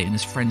Sekie and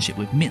his friendship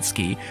with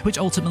Mitsuki, which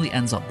ultimately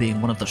ends up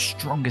being one of the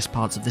strongest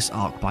parts of this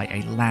arc by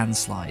a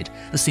landslide.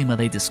 The scene where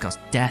they discuss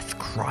death,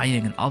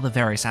 crying, and other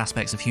various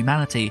aspects of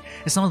humanity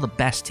is some of the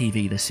best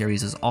TV the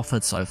series has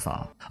offered so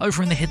far.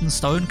 Over in the Hidden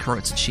Stone,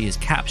 Kurotachi is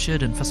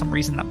captured, and for some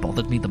reason that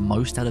bothered me the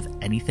most out of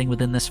anything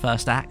within this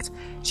first act.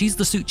 She's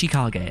the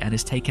Tsuchikage and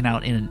is taken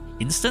out in an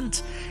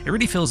instant. It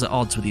really feels at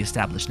odds with the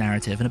established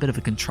narrative and a bit of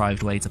a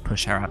contrived way to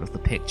push her out of the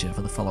picture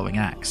for the following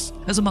acts.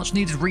 There's a much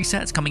needed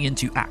reset coming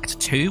into Act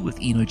 2, with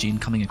Inojin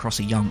coming across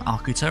a young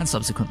Akuta and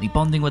subsequently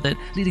bonding with it,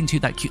 leading to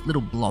that cute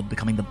little blob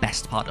becoming the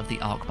best part of the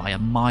arc by a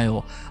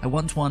mile. I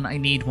want one, I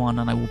need one,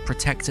 and I will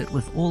protect it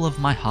with all of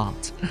my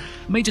heart.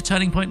 A major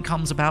turning point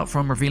comes about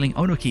from revealing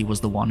Onoki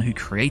was the one who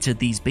created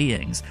these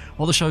beings.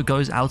 While the show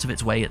goes out of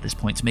its way at this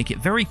point to make it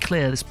very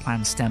clear this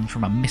plan stemmed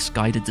from a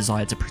misguided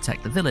desire to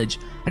protect the village,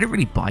 I didn't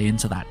really buy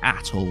into that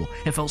at all.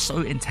 It felt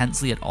so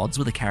intensely at odds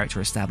with the character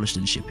established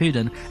in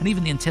Shippuden, and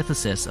even the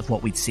antithesis of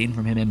what we'd seen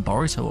from him in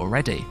Boruto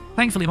already.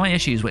 Thankfully, my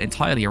issues were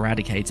entirely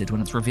eradicated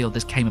when it's revealed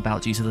this came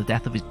about due to the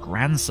death of his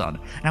grandson.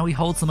 Now he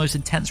holds the most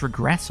intense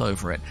regret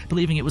over it,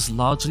 believing it was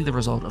largely the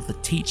result of the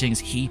teachings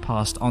he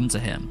passed on to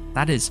him.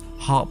 That is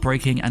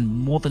heartbreaking and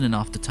more than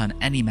enough to turn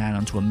any man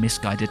onto a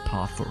misguided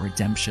path for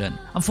redemption.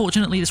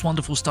 Unfortunately, this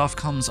wonderful stuff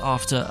comes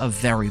after a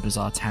very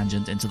bizarre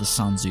tangent into the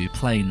Sanzu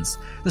Plains.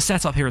 The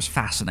setup here is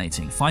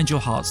fascinating. Find your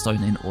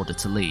Heartstone in order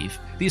to leave.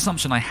 The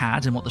assumption I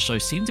had, and what the show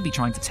seemed to be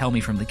trying to tell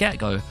me from the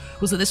get-go,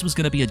 was that this was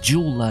going to be a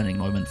dual learning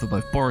moment for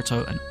both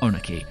Boruto and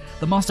Onoki.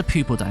 The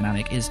master-pupil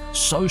dynamic is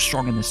so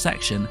strong in this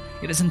section,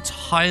 it is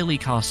entirely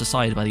cast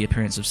aside by the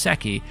appearance of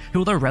Seki, who,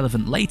 although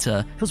relevant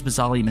later, feels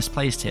bizarrely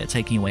misplaced here,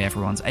 taking away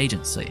everyone's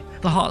agency.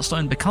 The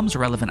Heartstone becomes a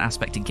relevant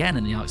aspect again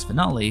in the arc's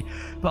finale,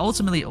 but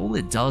ultimately all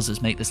it does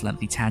is make this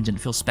lengthy tangent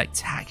feel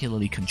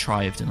spectacularly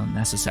contrived and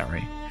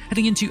unnecessary.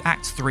 Heading into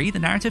Act 3, the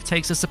narrative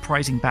takes a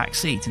surprising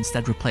backseat,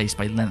 instead replaced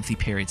by lengthy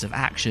periods of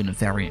action of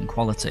varying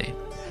quality.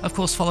 Of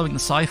course, following the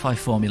sci-fi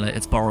formula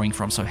it's borrowing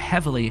from so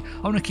heavily,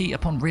 Onoki,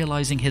 upon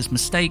realizing his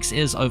mistakes,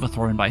 is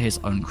overthrown by his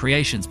own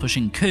creations,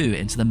 pushing Ku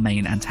into the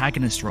main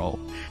antagonist role.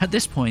 At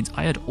this point,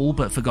 I had all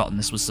but forgotten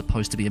this was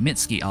supposed to be a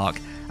Mitsuki arc,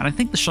 and I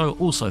think the show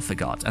also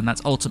forgot, and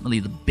that's ultimately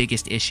the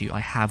biggest issue I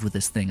have with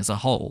this thing as a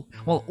whole.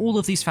 While all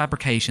of these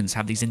fabrications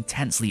have these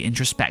intensely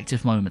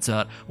introspective moments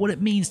about what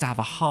it means to have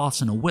a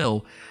heart and a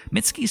will,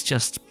 Mitsuki's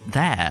just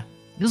there.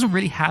 He doesn't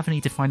really have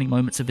any defining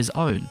moments of his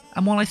own.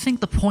 And while I think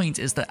the point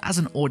is that as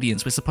an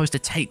audience we're supposed to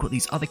take what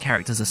these other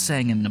characters are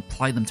saying and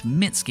apply them to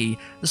Mitsuki,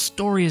 the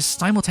story is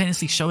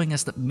simultaneously showing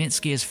us that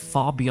Mitsuki is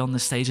far beyond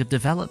this stage of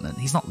development.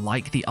 He's not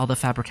like the other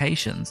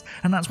fabrications,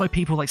 and that's why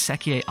people like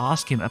Sekie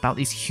ask him about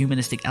these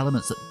humanistic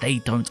elements that they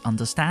don't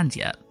understand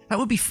yet. That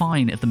would be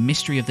fine if the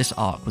mystery of this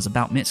arc was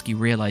about Mitsuki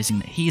realizing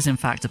that he is in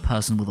fact a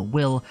person with a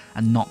will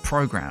and not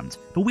programmed.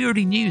 But we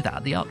already knew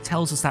that. The arc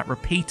tells us that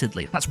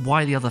repeatedly. That's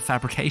why the other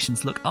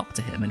fabrications look up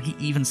to him, and he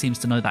even seems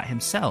to know that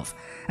himself.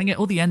 And yet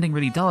all the ending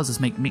really does is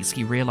make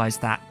Mitsuki realize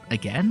that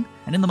again,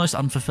 and in the most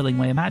unfulfilling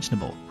way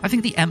imaginable. I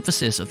think the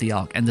emphasis of the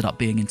arc ended up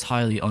being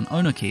entirely on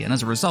Onoki, and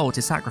as a result,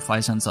 his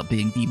sacrifice ends up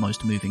being the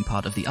most moving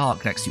part of the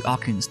arc next to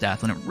Akun's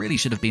death, when it really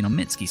should have been on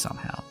Mitsuki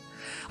somehow.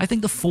 I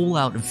think the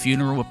fallout and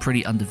funeral were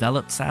pretty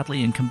undeveloped,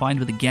 sadly, and combined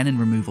with the Genin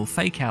removal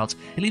fake-out,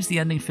 it leaves the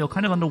ending feel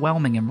kind of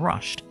underwhelming and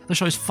rushed. The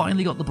show's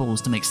finally got the balls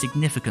to make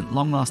significant,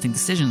 long-lasting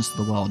decisions to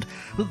the world,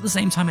 but at the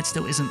same time it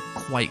still isn't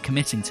quite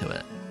committing to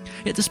it.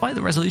 Yet despite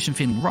the resolution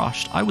feeling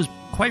rushed, I was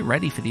quite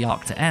ready for the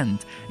arc to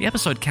end. The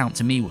episode count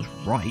to me was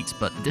right,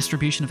 but the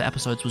distribution of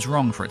episodes was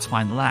wrong for its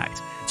final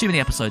act. Too many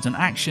episodes on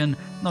action,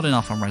 not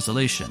enough on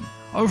resolution.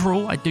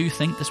 Overall, I do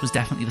think this was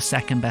definitely the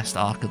second best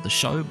arc of the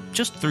show,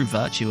 just through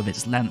virtue of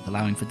its length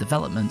allowing for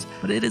development,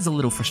 but it is a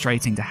little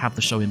frustrating to have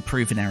the show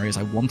improve in areas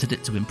I wanted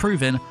it to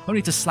improve in,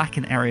 only to slack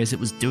in areas it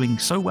was doing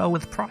so well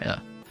with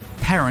prior.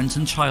 Parent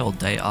and Child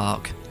Day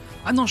arc.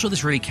 I'm not sure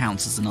this really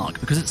counts as an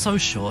arc because it's so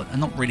short and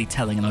not really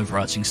telling an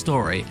overarching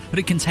story, but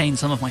it contains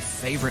some of my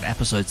favourite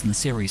episodes in the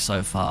series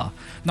so far.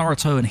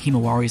 Naruto and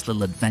Himawari's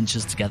little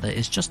adventures together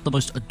is just the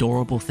most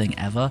adorable thing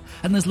ever,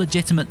 and there's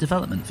legitimate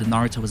development for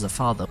Naruto as a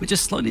father, which is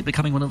slowly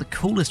becoming one of the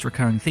coolest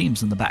recurring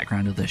themes in the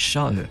background of this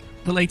show.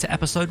 The later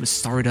episode with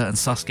Sarada and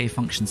Sasuke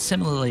functions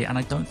similarly, and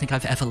I don't think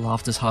I've ever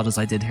laughed as hard as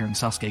I did hearing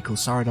Sasuke call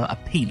Sarada a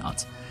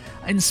peanut.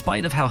 In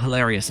spite of how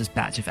hilarious this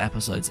batch of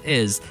episodes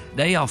is,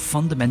 they are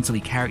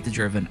fundamentally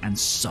character-driven and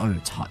so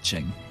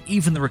touching.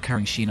 Even the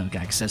recurring Shino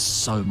gag says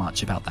so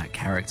much about that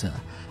character.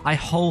 I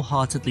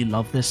wholeheartedly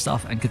love this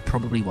stuff and could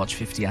probably watch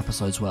 50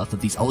 episodes worth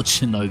of these old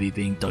shinobi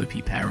being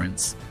dopey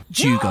parents.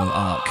 Jugo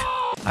arc.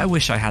 I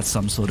wish I had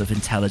some sort of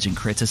intelligent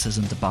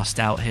criticism to bust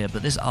out here,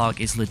 but this arc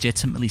is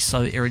legitimately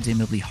so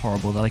irredeemably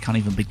horrible that I can't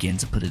even begin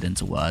to put it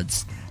into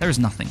words. There is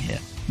nothing here.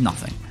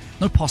 Nothing.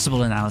 No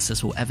possible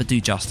analysis will ever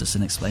do justice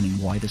in explaining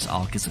why this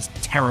arc is as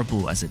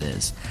terrible as it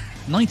is.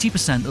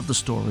 90% of the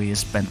story is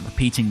spent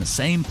repeating the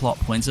same plot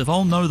points of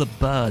 "oh no, the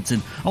birds,"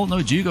 and "oh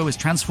no, Jugo is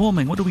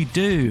transforming, what do we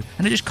do?"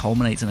 And it just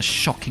culminates in a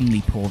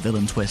shockingly poor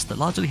villain twist that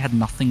largely had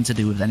nothing to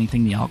do with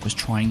anything the arc was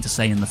trying to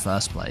say in the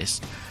first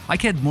place. I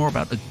cared more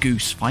about a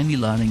goose finally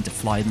learning to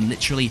fly than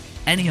literally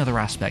any other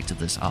aspect of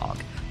this arc.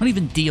 Not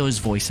even Dio's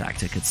voice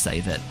actor could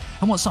save it.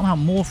 And what's somehow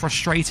more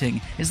frustrating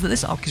is that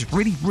this arc is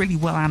really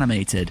well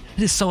animated.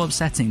 It is so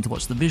upsetting to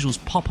watch the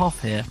visuals pop off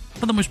here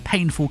for the most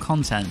painful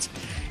content.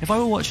 If I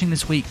were watching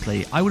this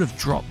weekly, I would have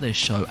dropped this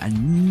show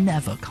and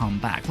never come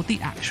back. What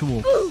the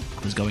actual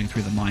was going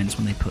through the minds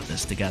when they put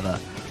this together.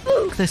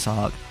 This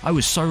arc, I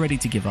was so ready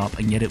to give up,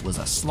 and yet it was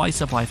a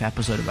slice of life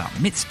episode about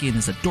Mitsuki and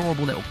his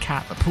adorable little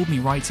cat that pulled me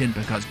right in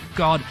because,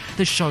 God,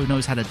 this show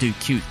knows how to do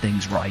cute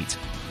things right.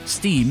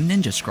 Steam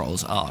Ninja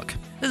Scrolls arc.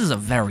 This is a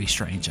very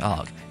strange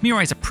arc.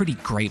 Mirai is a pretty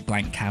great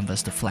blank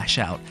canvas to flesh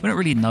out. We don't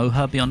really know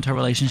her beyond her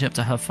relationship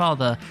to her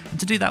father, and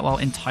to do that while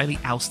entirely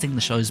ousting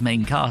the show's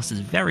main cast is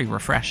very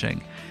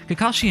refreshing.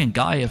 Kakashi and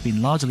Guy have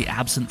been largely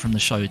absent from the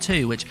show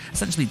too, which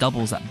essentially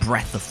doubles that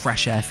breath of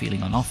fresh air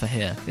feeling on offer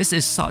here. This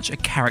is such a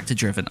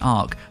character-driven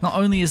arc. Not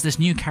only is this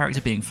new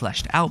character being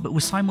fleshed out, but we're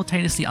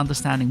simultaneously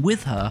understanding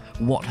with her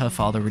what her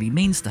father really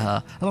means to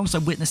her,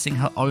 alongside witnessing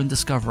her own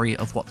discovery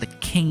of what the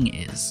king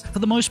is. For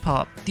the most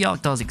part, the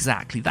arc does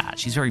exactly that.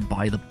 She's very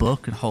by the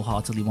book and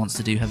wholeheartedly wants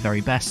to do her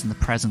very best in the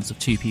presence of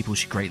two people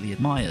she greatly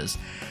admires.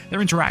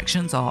 Their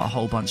interactions are a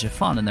whole bunch of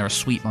fun, and there are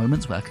sweet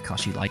moments where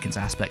Kakashi likens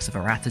aspects of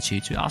her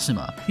attitude to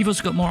Asuma. You've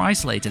also got more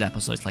isolated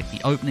episodes like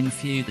the opening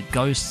feud, the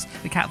ghosts,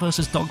 the cat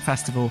vs dog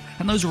festival,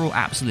 and those are all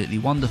absolutely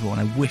wonderful, and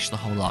I wish the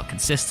whole arc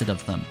consisted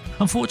of them.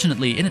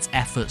 Unfortunately, in its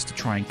efforts to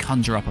try and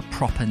conjure up a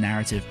proper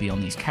narrative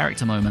beyond these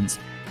character moments,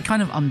 it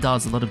kind of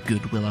undoes a lot of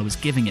goodwill I was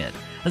giving it.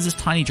 There's this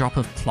tiny drop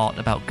of plot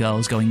about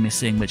girls going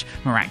missing which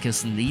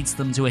miraculously leads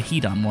them to a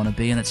Hidan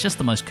wannabe, and it's just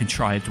the most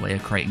contrived way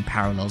of creating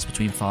parallels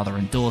between father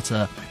and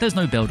daughter. There's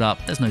no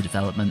build-up, there's no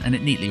development, and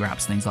it neatly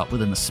wraps things up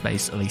within the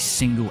space of a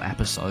single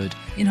episode.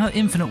 In her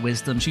infinite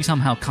wisdom, she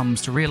somehow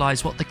comes to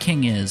realize what the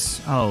king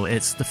is. Oh,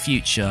 it's the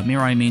future.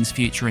 Mirai means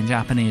future in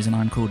Japanese, and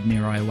I'm called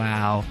Mirai.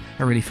 Wow,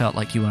 I really felt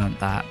like you earned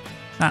that.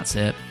 That's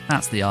it.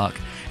 That's the arc.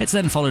 It's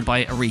then followed by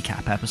a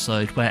recap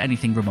episode where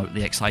anything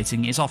remotely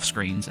exciting is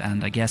off-screens,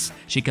 and I guess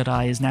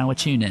Shigadai is now a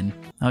tune-in.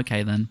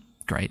 Okay then.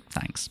 Great,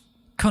 thanks.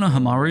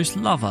 Konohamaru's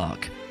love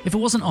arc. If it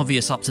wasn't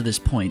obvious up to this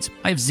point,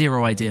 I have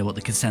zero idea what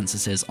the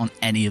consensus is on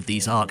any of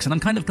these arcs, and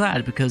I'm kind of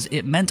glad because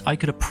it meant I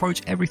could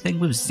approach everything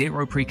with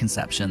zero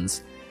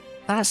preconceptions.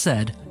 That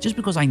said, just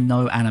because I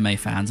know anime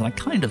fans and I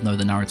kind of know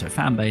the Naruto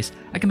fanbase,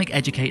 I can make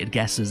educated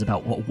guesses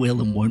about what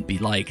will and won't be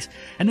liked,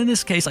 and in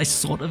this case I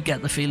sort of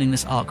get the feeling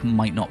this arc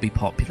might not be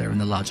popular in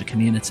the larger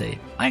community.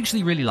 I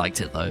actually really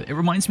liked it though. It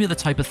reminds me of the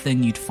type of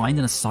thing you'd find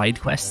in a side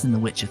quest in The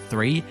Witcher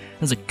 3.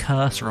 There's a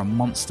curse or a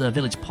monster,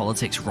 village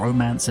politics,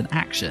 romance, and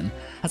action.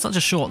 At such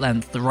a short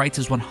length, the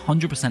writers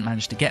 100%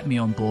 managed to get me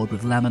on board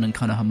with Lemon and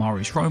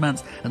Konohamaru's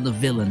romance and the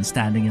villain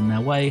standing in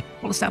their way,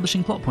 while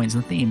establishing plot points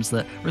and themes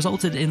that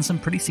resulted in some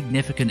pretty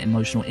significant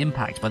emotional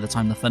impact by the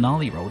time the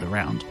finale rolled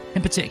around.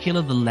 In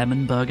particular, the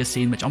lemon burger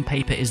scene, which on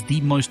paper is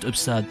the most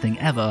absurd thing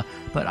ever,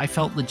 but I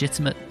felt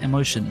legitimate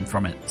emotion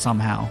from it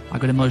somehow. I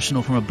got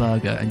emotional from a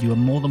burger, and you are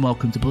more than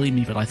welcome to believe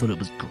me that I thought it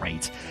was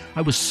great.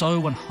 I was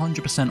so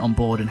 100% on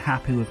board and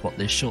happy with what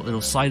this short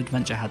little side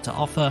adventure had to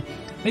offer.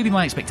 Maybe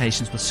my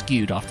expectations were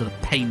skewed after the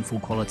painful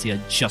quality I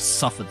just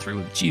suffered through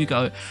with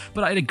Jugo,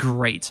 but I had a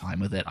great time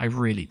with it, I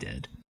really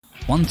did.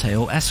 One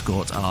Tail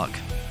Escort arc.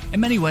 In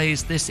many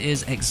ways, this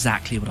is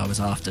exactly what I was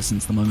after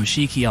since the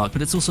Momoshiki arc,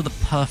 but it's also the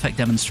perfect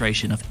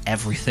demonstration of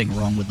everything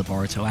wrong with the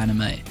Boruto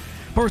anime.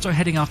 Boruto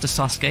heading after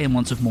Sasuke in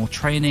want of more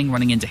training,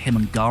 running into him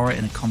and Gaara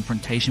in a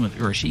confrontation with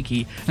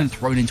Urashiki, and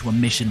thrown into a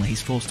mission where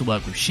he's forced to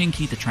work with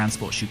Shinki to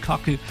transport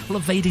Shukaku while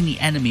evading the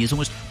enemy is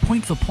almost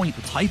point for point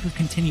the type of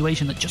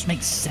continuation that just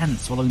makes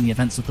sense following the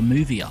events of the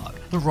movie arc.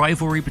 The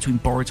rivalry between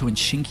Boruto and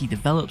Shinki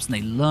develops and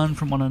they learn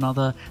from one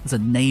another. There's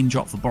a name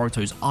drop for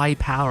Boruto's eye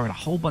power and a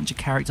whole bunch of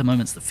character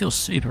moments that feel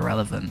super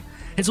relevant.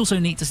 It's also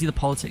neat to see the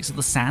politics of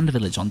the Sand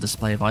Village on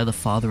display via the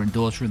father and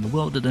daughter in the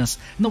wilderness,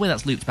 and the way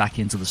that's looped back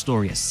into the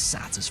story is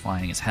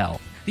satisfying as hell.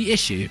 The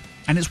issue,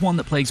 and it's one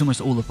that plagues almost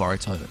all of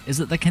Boruto, is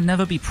that there can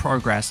never be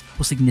progress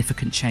or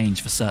significant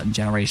change for certain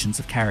generations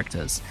of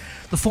characters.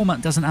 The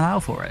format doesn't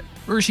allow for it.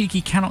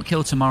 Urashiki cannot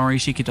kill Temari,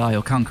 Shikadai,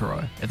 or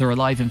Kankuro. If they're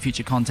alive in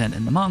future content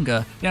in the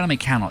manga, the anime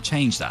cannot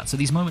change that, so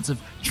these moments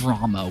of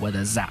drama where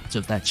they're zapped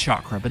of their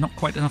chakra but not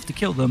quite enough to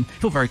kill them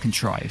feel very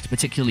contrived,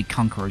 particularly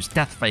Kankuro's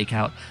death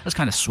fake-out that's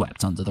kind of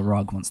swept under the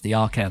rug once the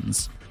arc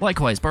ends.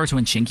 Likewise, Boruto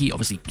and Shinki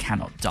obviously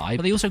cannot die,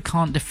 but they also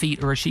can't defeat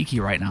Urashiki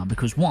right now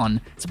because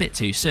 1, it's a bit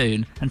too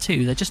soon, and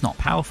 2, they're just not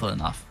powerful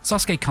enough.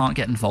 Sasuke can't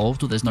get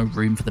involved or there's no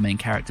room for the main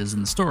characters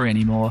in the story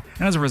anymore,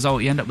 and as a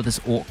result you end up with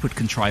this awkward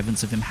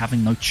contrivance of him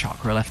having no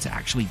chakra left to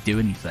actually do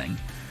anything.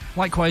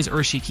 Likewise,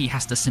 Urashiki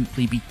has to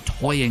simply be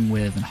toying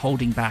with and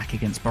holding back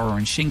against Boruto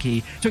and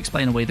Shinki to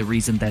explain away the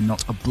reason they're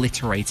not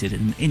obliterated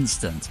in an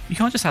instant. You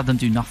can't just have them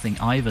do nothing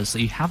either, so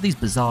you have these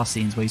bizarre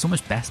scenes where he's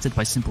almost bested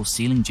by simple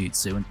sealing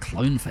jutsu and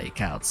clone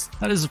fake-outs.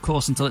 That is of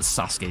course until it's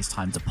Sasuke's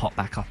time to pop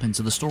back up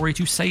into the story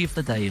to save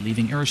the day,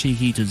 leaving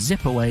Urashiki to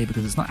zip away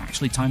because it's not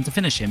actually time to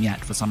finish him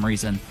yet for some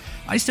reason.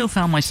 I still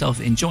found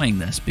myself enjoying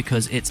this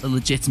because it's a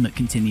legitimate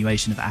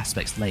continuation of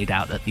aspects laid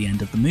out at the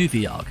end of the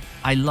movie arc.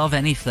 I love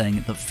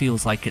anything that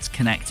feels like it's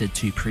connected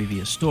to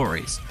previous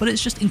stories, but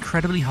it's just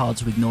incredibly hard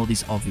to ignore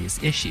these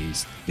obvious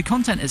issues. The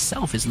content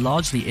itself is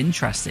largely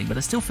interesting, but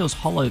it still feels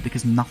hollow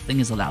because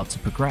nothing is allowed to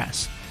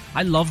progress.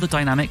 I love the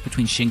dynamic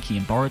between Shinki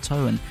and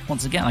Boruto, and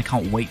once again I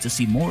can't wait to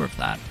see more of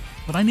that.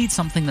 But I need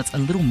something that's a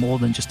little more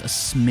than just a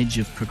smidge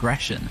of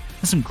progression.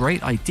 There's some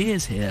great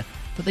ideas here,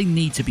 but they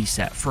need to be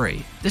set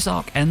free. This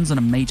arc ends on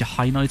a major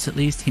high note at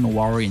least.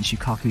 Himawari and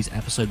Shukaku's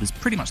episode was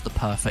pretty much the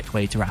perfect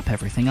way to wrap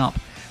everything up.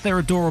 They're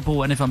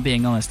adorable, and if I'm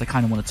being honest, I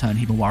kind of want to turn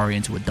Himawari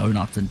into a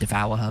donut and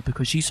devour her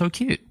because she's so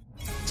cute.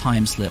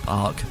 Time slip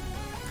arc.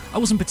 I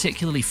wasn't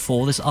particularly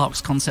for this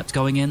arc's concept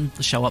going in.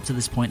 The show up to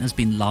this point has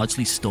been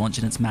largely staunch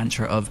in its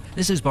mantra of,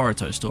 this is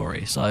Boruto's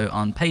story, so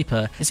on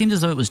paper, it seemed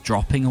as though it was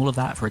dropping all of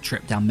that for a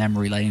trip down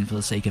memory lane for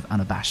the sake of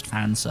unabashed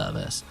fan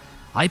service.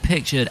 I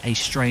pictured a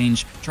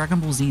strange Dragon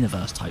Ball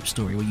Xenoverse type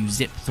story where you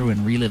zip through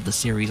and relive the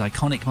series'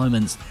 iconic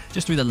moments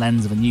just through the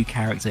lens of a new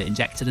character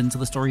injected into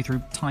the story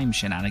through time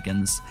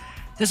shenanigans.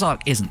 This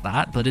arc isn't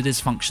that, but it is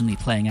functionally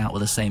playing out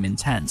with the same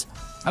intent.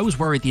 I was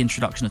worried the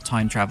introduction of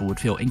time travel would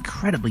feel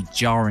incredibly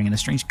jarring and a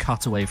strange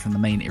cutaway from the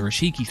main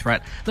Urashiki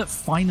threat that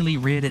finally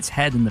reared its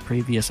head in the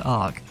previous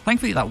arc.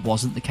 Thankfully that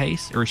wasn't the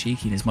case.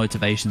 Urashiki and his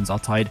motivations are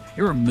tied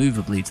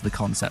irremovably to the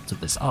concept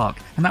of this arc,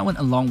 and that went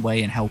a long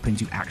way in helping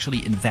to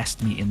actually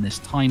invest me in this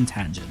time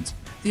tangent.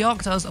 The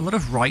arc does a lot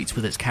of right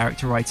with its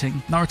character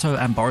writing. Naruto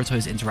and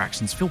Boruto's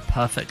interactions feel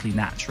perfectly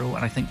natural,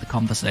 and I think the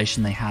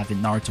conversation they have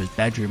in Naruto's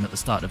bedroom at the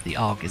start of the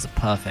arc is a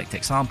perfect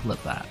example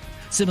of that.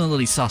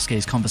 Similarly,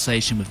 Sasuke's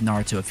conversation with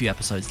Naruto a few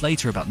episodes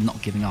later about not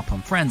giving up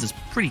on friends is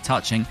pretty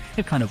touching,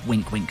 if kind of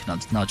wink wink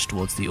nudge nudge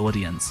towards the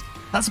audience.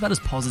 That's about as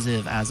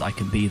positive as I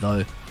can be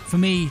though. For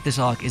me, this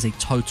arc is a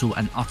total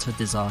and utter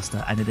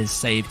disaster, and it is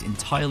saved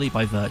entirely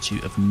by virtue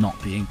of not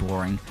being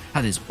boring.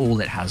 That is all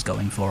it has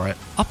going for it.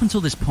 Up until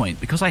this point,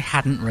 because I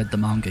hadn't read the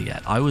manga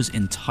yet, I was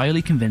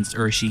entirely convinced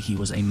Urashiki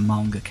was a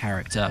manga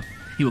character.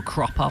 He would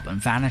crop up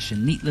and vanish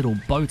in neat little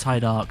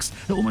bow-tied arcs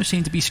that almost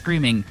seemed to be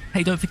screaming,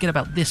 hey, don't forget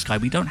about this guy,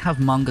 we don't have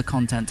manga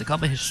content to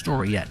cover his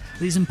story yet,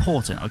 but he's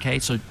important, okay,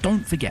 so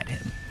don't forget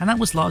him. And that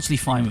was largely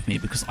fine with me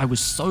because I was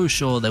so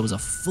sure there was a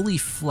fully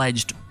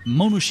fledged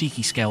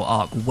Momoshiki scale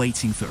arc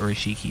waiting for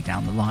Urashiki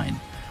down the line.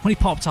 When he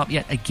popped up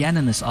yet again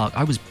in this arc,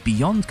 I was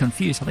beyond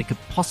confused how they could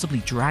possibly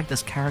drag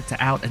this character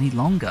out any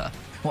longer.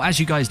 Well, as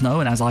you guys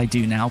know, and as I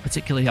do now,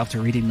 particularly after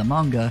reading the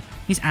manga,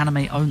 he's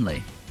anime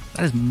only.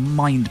 That is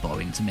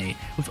mind-blowing to me.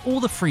 With all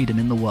the freedom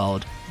in the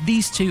world,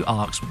 these two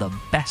arcs were the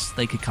best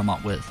they could come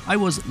up with. I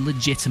was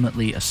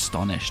legitimately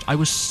astonished. I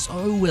was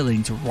so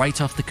willing to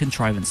write off the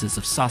contrivances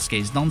of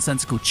Sasuke's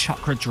nonsensical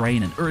chakra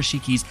drain and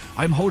Urashiki's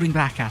I'm holding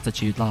back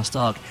attitude last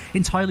arc,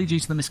 entirely due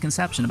to the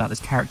misconception about this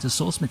character's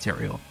source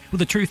material. With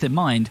the truth in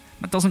mind,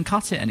 that doesn't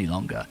cut it any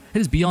longer. It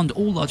is beyond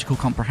all logical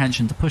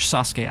comprehension to push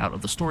Sasuke out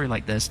of the story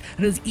like this,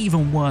 and it is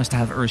even worse to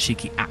have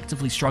Urashiki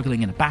actively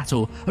struggling in a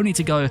battle, only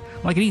to go,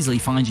 well, I can easily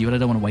find you, but I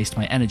don't want to waste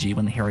my energy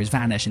when the heroes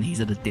vanish and he's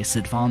at a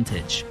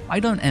disadvantage. I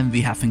don't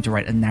envy having to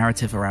write a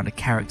narrative around a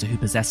character who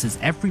possesses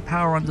every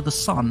power under the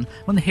sun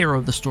when the hero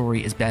of the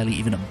story is barely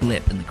even a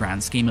blip in the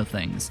grand scheme of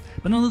things.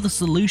 But none of the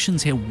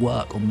solutions here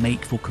work or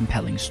make for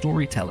compelling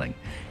storytelling.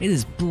 It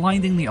is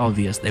blindingly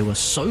obvious they were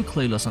so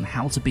clueless on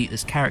how to beat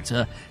this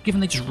character,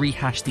 given they just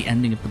rehashed the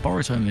ending of the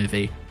Boruto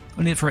movie,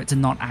 only for it to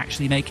not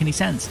actually make any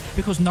sense,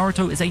 because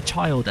Naruto is a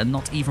child and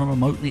not even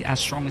remotely as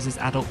strong as his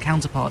adult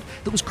counterpart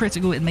that was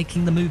critical in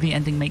making the movie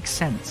ending make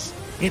sense.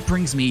 It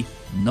brings me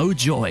no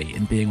joy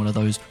in being one of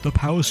those "the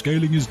power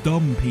scaling is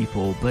dumb"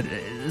 people, but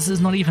this is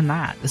not even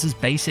that. This is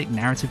basic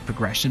narrative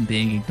progression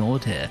being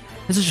ignored here.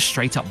 This is just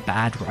straight up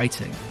bad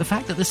writing. The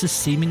fact that this is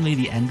seemingly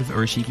the end of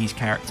Uroshiki's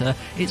character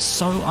is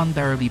so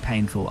unbearably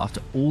painful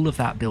after all of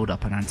that build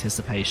up and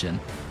anticipation.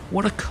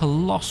 What a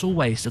colossal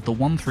waste of the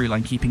one through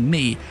line keeping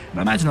me, and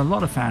I imagine a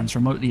lot of fans,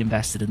 remotely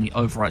invested in the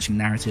overarching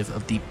narrative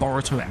of the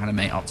Boruto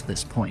anime up to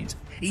this point.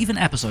 Even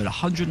episode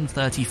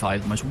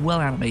 135, the most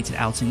well-animated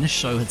outing this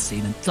show had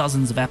seen in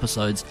dozens of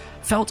episodes,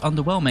 felt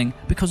underwhelming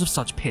because of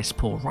such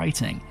piss-poor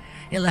writing.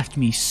 It left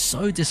me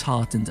so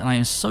disheartened, and I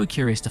am so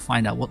curious to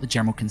find out what the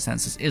general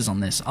consensus is on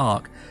this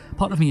arc.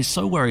 Part of me is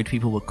so worried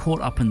people were caught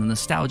up in the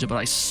nostalgia, but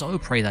I so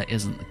pray that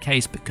isn't the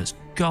case, because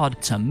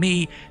God, to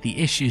me, the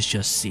issues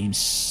just seem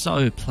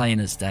so plain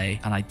as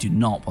day, and I do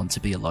not want to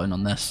be alone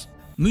on this.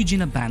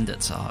 Mujina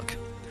Bandits arc.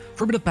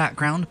 For a bit of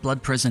background,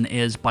 Blood Prison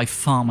is by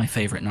far my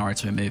favourite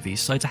Naruto movie,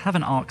 so to have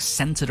an arc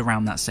centred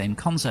around that same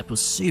concept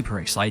was super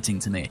exciting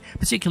to me,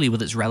 particularly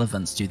with its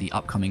relevance to the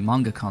upcoming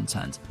manga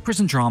content.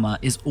 Prison drama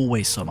is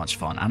always so much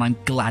fun, and I'm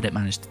glad it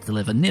managed to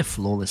deliver near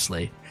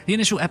flawlessly. The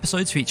initial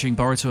episodes featuring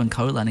Boruto and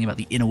Co learning about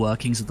the inner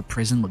workings of the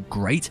prison were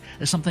great.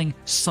 There's something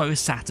so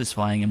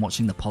satisfying in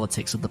watching the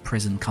politics of the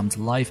prison come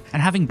to life, and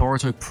having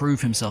Boruto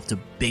prove himself to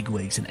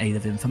bigwigs in aid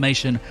of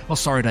information, while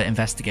Sarada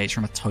investigates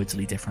from a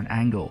totally different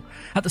angle.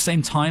 At the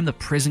same time, the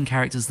prison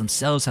characters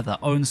themselves have their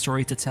own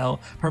story to tell,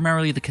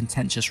 primarily the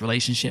contentious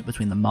relationship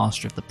between the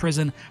master of the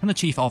prison and the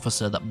chief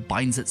officer that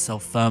binds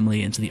itself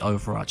firmly into the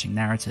overarching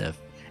narrative.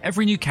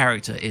 Every new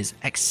character is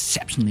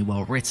exceptionally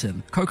well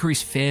written.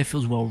 Kokori's fear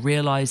feels well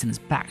realised and his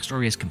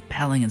backstory is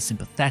compelling and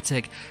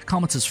sympathetic.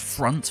 Kamata's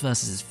front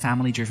versus his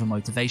family-driven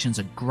motivations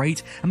are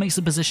great and makes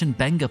the position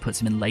Benga puts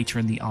him in later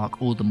in the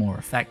arc all the more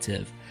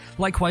effective.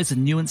 Likewise, the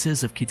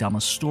nuances of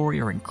Kidama's story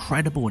are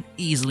incredible and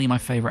easily my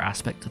favourite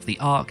aspect of the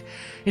arc.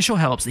 It sure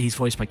helps that he's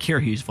voiced by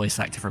Kiryu's voice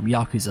actor from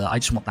Yakuza. I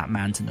just want that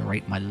man to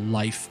narrate my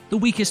life. The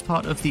weakest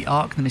part of the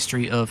arc, the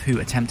mystery of who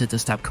attempted to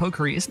stab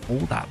Kokori, isn't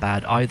all that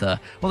bad either.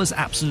 While there's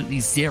absolutely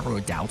zero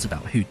doubt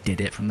about who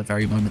did it from the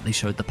very moment they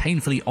showed the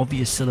painfully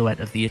obvious silhouette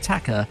of the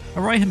attacker,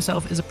 Arai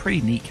himself is a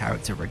pretty neat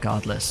character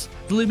regardless.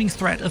 The looming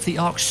threat of the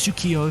arc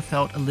Tsukio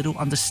felt a little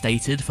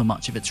understated for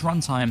much of its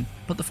runtime,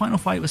 but the final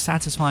fight was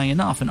satisfying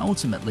enough, and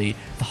ultimately,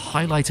 the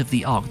highlight of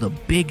the arc, the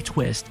big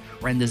twist,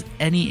 renders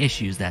any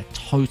issues there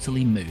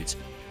totally moot.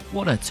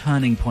 What a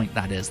turning point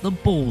that is. The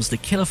balls to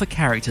kill off a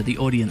character the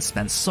audience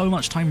spent so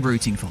much time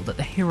rooting for that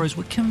the heroes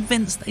were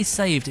convinced they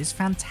saved is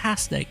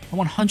fantastic, and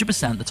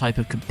 100% the type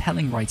of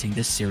compelling writing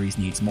this series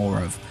needs more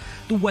of.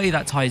 The way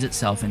that ties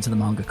itself into the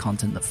manga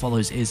content that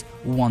follows is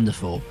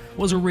wonderful. What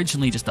was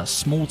originally just a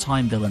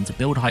small-time villain to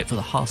build hype for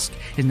the husk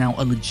is now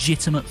a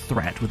legitimate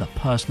threat with a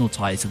personal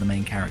tie to the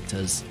main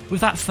characters. With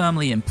that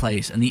firmly in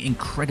place and the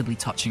incredibly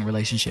touching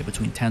relationship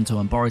between Tento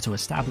and Boruto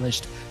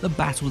established, the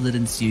battle that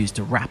ensues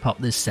to wrap up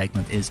this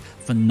segment is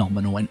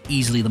phenomenal and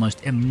easily the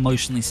most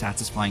emotionally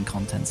satisfying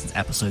content since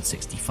episode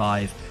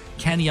 65.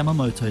 Ken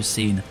Yamamoto's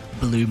scene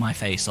blew my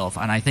face off,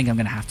 and I think I'm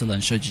going to have to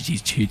learn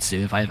Shojichi's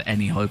jutsu if I have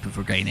any hope of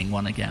regaining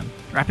one again.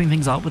 Wrapping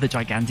things up with a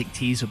gigantic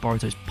tease for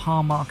Boruto's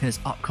palm mark and his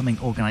upcoming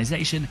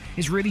organization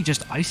is really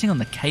just icing on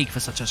the cake for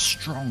such a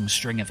strong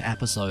string of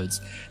episodes.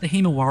 The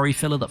Himawari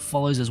filler that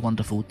follows is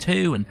wonderful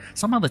too, and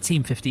some other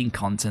Team 15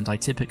 content I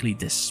typically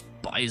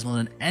despise more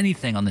than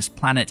anything on this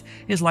planet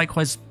is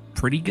likewise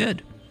pretty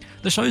good.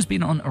 The show's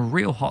been on a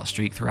real hot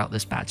streak throughout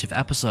this batch of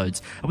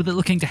episodes, and with it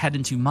looking to head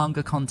into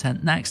manga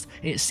content next,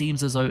 it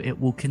seems as though it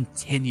will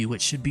continue,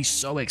 which should be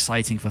so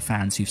exciting for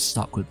fans who've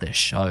stuck with this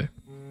show.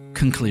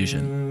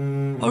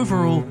 Conclusion.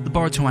 Overall, the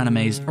Boruto anime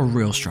is a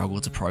real struggle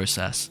to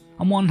process.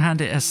 On one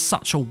hand, it has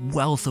such a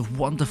wealth of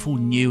wonderful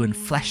new and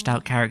fleshed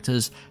out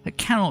characters that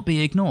cannot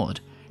be ignored.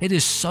 It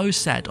is so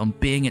set on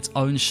being its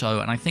own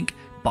show, and I think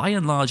by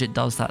and large it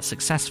does that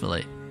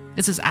successfully.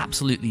 This is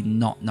absolutely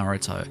not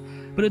Naruto,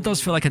 but it does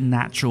feel like a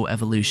natural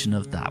evolution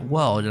of that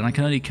world, and I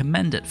can only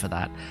commend it for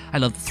that. I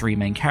love the three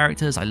main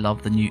characters, I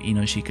love the new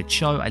Inoshika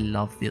Cho, I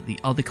love the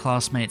other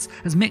classmates.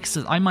 As mixed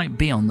as I might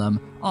be on them,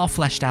 are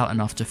fleshed out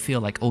enough to feel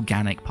like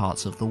organic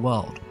parts of the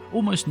world.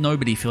 Almost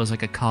nobody feels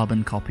like a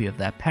carbon copy of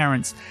their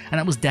parents, and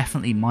that was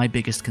definitely my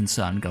biggest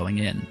concern going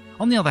in.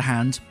 On the other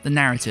hand, the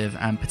narrative,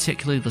 and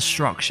particularly the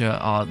structure,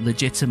 are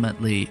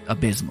legitimately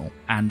abysmal,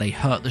 and they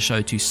hurt the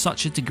show to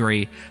such a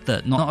degree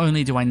that not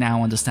only do I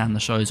now understand the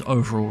show's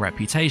overall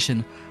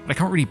reputation, but I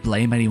can't really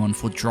blame anyone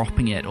for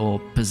dropping it or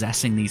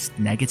possessing these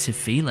negative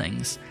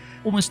feelings.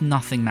 Almost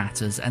nothing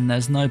matters, and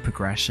there's no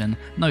progression,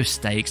 no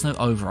stakes, no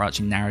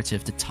overarching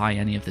narrative to tie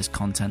any of this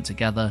content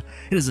together.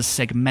 It is a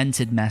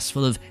segmented mess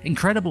full of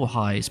incredible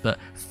highs, but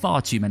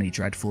far too many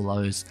dreadful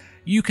lows.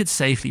 You could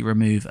safely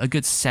remove a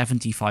good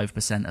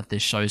 75% of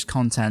this show's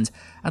content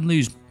and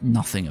lose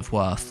nothing of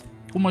worth.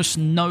 Almost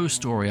no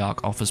story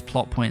arc offers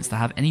plot points that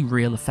have any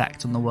real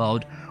effect on the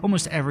world.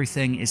 Almost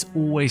everything is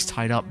always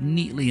tied up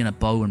neatly in a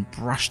bow and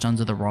brushed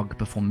under the rug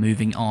before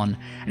moving on.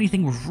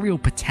 Anything with real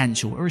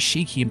potential,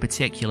 Orochimaru in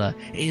particular,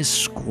 is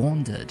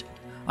squandered.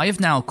 I have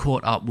now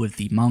caught up with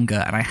the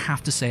manga, and I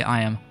have to say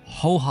I am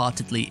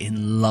wholeheartedly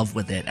in love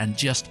with it and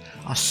just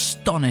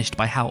astonished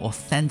by how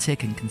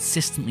authentic and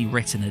consistently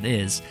written it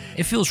is.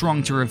 It feels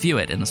wrong to review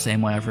it in the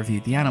same way I've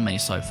reviewed the anime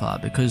so far,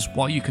 because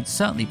while you could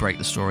certainly break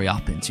the story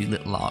up into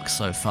little arcs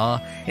so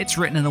far, it's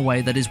written in a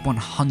way that is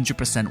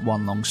 100%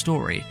 one long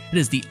story. It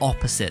is the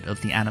opposite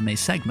of the anime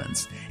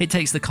segments. It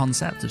takes the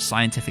concept of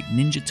scientific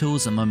ninja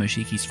tools and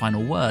Momoshiki's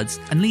final words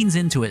and leans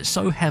into it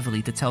so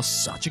heavily to tell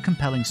such a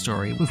compelling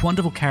story with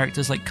wonderful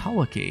characters like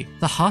Kawaki.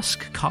 The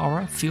Husk,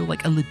 Kara feel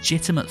like a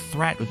legitimate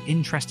threat with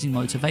interesting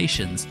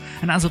motivations,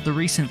 and as of the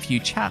recent few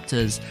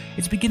chapters,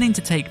 it's beginning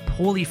to take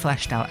poorly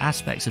fleshed out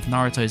aspects of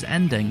Naruto's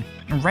ending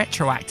and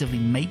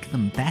retroactively make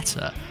them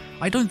better.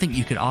 I don't think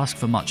you could ask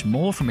for much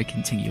more from a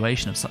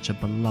continuation of such a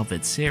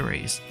beloved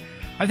series.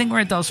 I think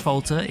where it does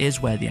falter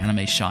is where the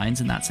anime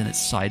shines, and that's in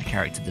its side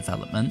character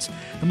development.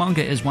 The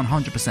manga is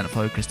 100%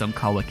 focused on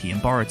Kawaki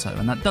and Boruto,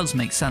 and that does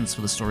make sense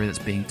for the story that's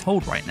being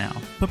told right now.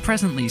 But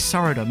presently,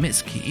 Sarada,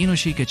 Mitsuki,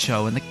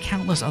 Inoshikacho, and the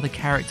countless other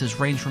characters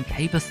range from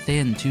paper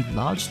thin to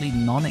largely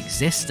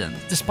non-existent.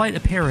 Despite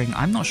appearing,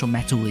 I'm not sure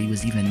Metal Lee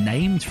was even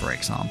named, for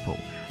example.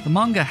 The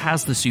manga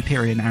has the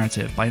superior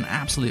narrative by an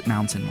absolute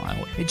mountain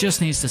mile. It just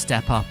needs to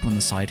step up on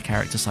the side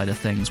character side of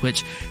things,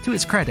 which, to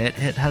its credit,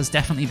 it has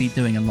definitely been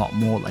doing a lot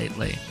more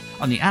lately.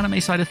 On the anime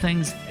side of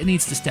things, it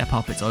needs to step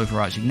up its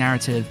overarching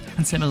narrative,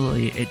 and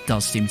similarly, it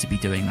does seem to be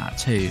doing that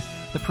too.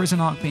 The prison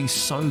arc being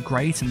so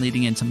great and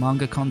leading into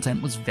manga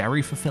content was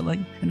very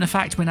fulfilling, and the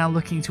fact we're now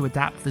looking to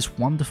adapt this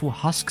wonderful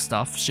Husk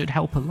stuff should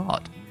help a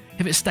lot.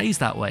 If it stays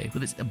that way,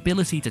 with its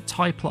ability to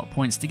tie plot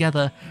points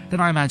together, then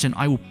I imagine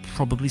I will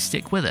probably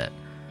stick with it.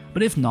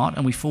 But if not,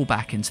 and we fall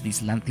back into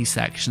these lengthy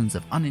sections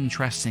of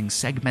uninteresting,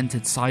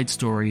 segmented side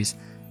stories,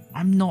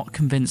 I'm not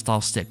convinced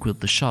I'll stick with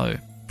the show.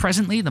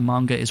 Presently, the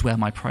manga is where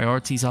my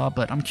priorities are,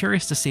 but I'm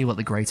curious to see what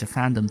the greater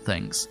fandom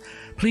thinks.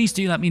 Please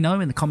do let me know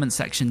in the comment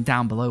section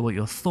down below what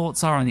your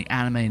thoughts are on the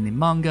anime and the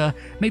manga.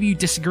 Maybe you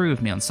disagree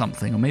with me on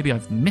something, or maybe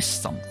I've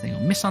missed something, or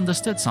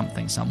misunderstood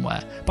something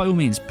somewhere. By all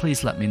means,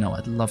 please let me know,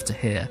 I'd love to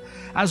hear.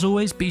 As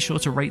always, be sure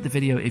to rate the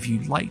video if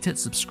you liked it,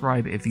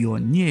 subscribe if you're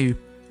new,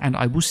 and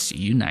I will see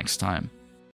you next time.